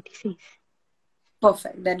in my TTCs.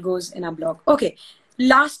 Perfect. That goes in our blog. Okay.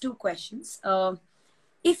 Last two questions.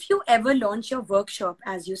 If you ever launch your workshop,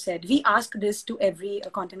 as you said, we ask this to every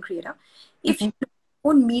content creator. If you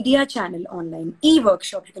own media channel online,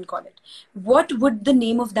 e-workshop you can call it, what would the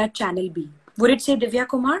name of that channel be? Would it say Divya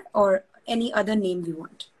Kumar or any other name we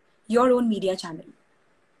want? Your own media channel.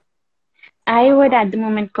 I would at the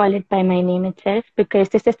moment call it by my name itself because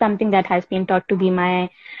this is something that has been taught to be my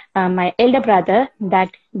elder brother.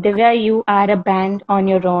 That Divya, you are a band on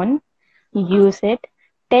your own. Use it.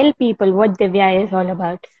 Tell people what Divya is all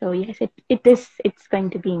about. So yes, it's going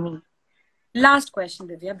to be me. Last question,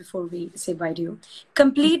 Divya, before we say bye to you.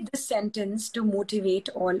 Complete this sentence to motivate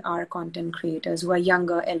all our content creators who are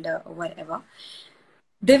younger, elder, or whatever.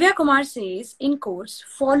 Divya Kumar says in quotes,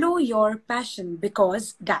 follow your passion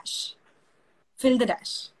because dash. Fill the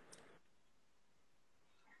dash.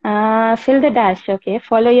 Fill the dash, okay?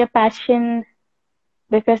 Follow your passion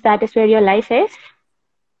because that is where your life is.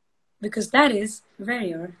 Because that is where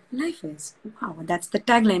your life is. Wow, that's the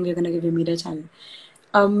tagline we're going to give your media channel.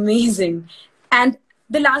 Amazing. And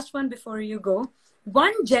the last one before you go,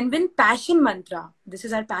 one genuine passion mantra. This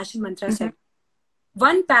is our passion mantra segment.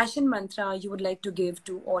 One passion mantra you would like to give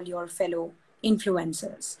to all your fellow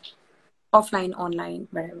influencers, offline, online,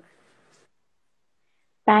 wherever.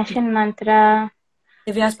 Passion mantra,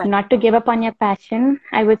 Divya's passion. not to give up on your passion.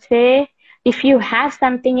 I would say if you have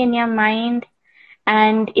something in your mind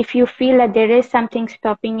and if you feel that there is something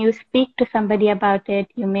stopping you, speak to somebody about it.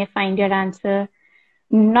 You may find your answer.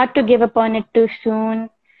 Not to give up on it too soon.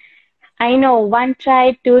 I know one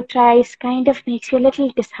try, two tries kind of makes you a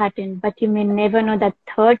little disheartened, but you may never know that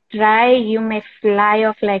third try, you may fly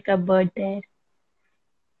off like a bird there.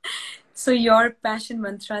 So your passion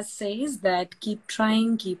mantra says that keep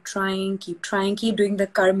trying, keep trying, keep trying, keep doing the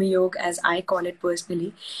karma yoga as I call it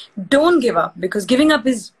personally. Don't give up because giving up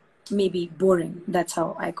is maybe boring. That's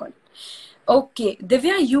how I call it. Okay,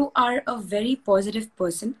 Divya, you are a very positive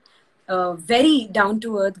person, a very down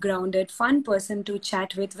to earth, grounded, fun person to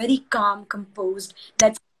chat with, very calm, composed.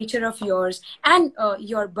 That's the nature of yours, and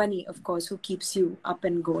your bunny, of course, who keeps you up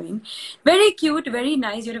and going. Very cute, very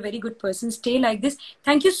nice. You're a very good person. Stay like this.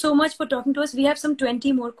 Thank you so much for talking to us. We have some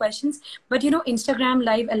 20 more questions, but you know, Instagram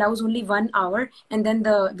Live allows only 1 hour and then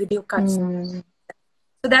the video cuts. So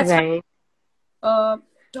that's Right.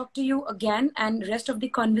 talk to you again, and rest of the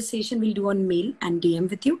conversation we'll do on mail and DM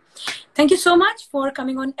with you. Thank you so much for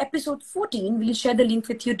coming on episode 14. We'll share the link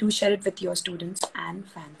with you. Do share it with your students and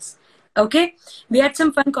fans. Okay, we had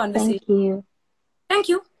some fun conversation. Thank you. Thank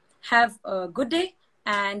you. Have a good day,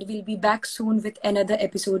 and we'll be back soon with another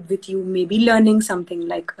episode with you, maybe learning something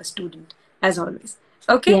like a student, as always.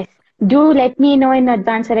 Okay. Yes. Do let me know in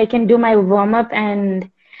advance that I can do my warm up and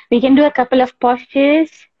we can do a couple of postures.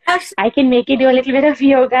 Absolutely. I can make you do a little bit of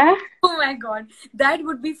yoga. Oh my God, that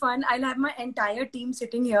would be fun. I'll have my entire team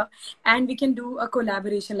sitting here and we can do a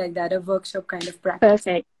collaboration like that, a workshop kind of practice.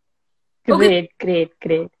 Perfect. Okay, Great.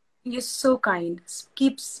 you're so kind.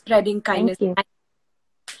 Keep spreading kindness. Thank you.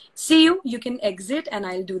 See you. You can exit and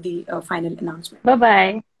I'll do the final announcement.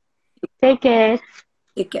 Bye-bye. Take care.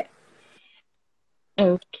 Take care.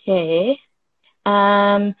 Okay.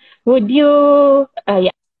 Would you, yeah.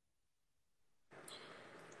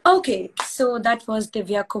 Okay, so that was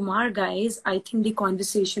Divya Kumar, guys. I think the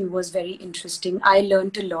conversation was very interesting. I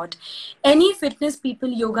learned a lot. Any fitness people,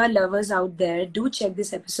 yoga lovers out there, do check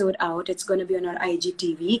this episode out. It's going to be on our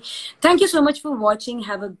IGTV. Thank you so much for watching.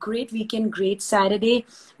 Have a great weekend, great Saturday.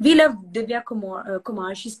 We love Divya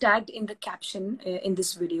Kumar. She's tagged in the caption in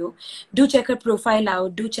this video. Do check her profile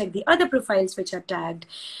out. Do check the other profiles which are tagged.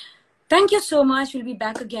 Thank you so much. We'll be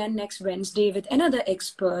back again next Wednesday with another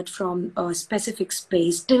expert from a specific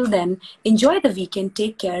space. Till then, enjoy the weekend.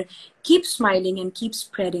 Take care. Keep smiling and keep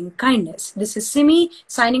spreading kindness. This is Simi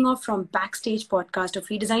signing off from Backstage Podcast of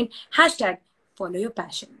Redesign. #follow your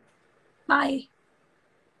passion. Bye.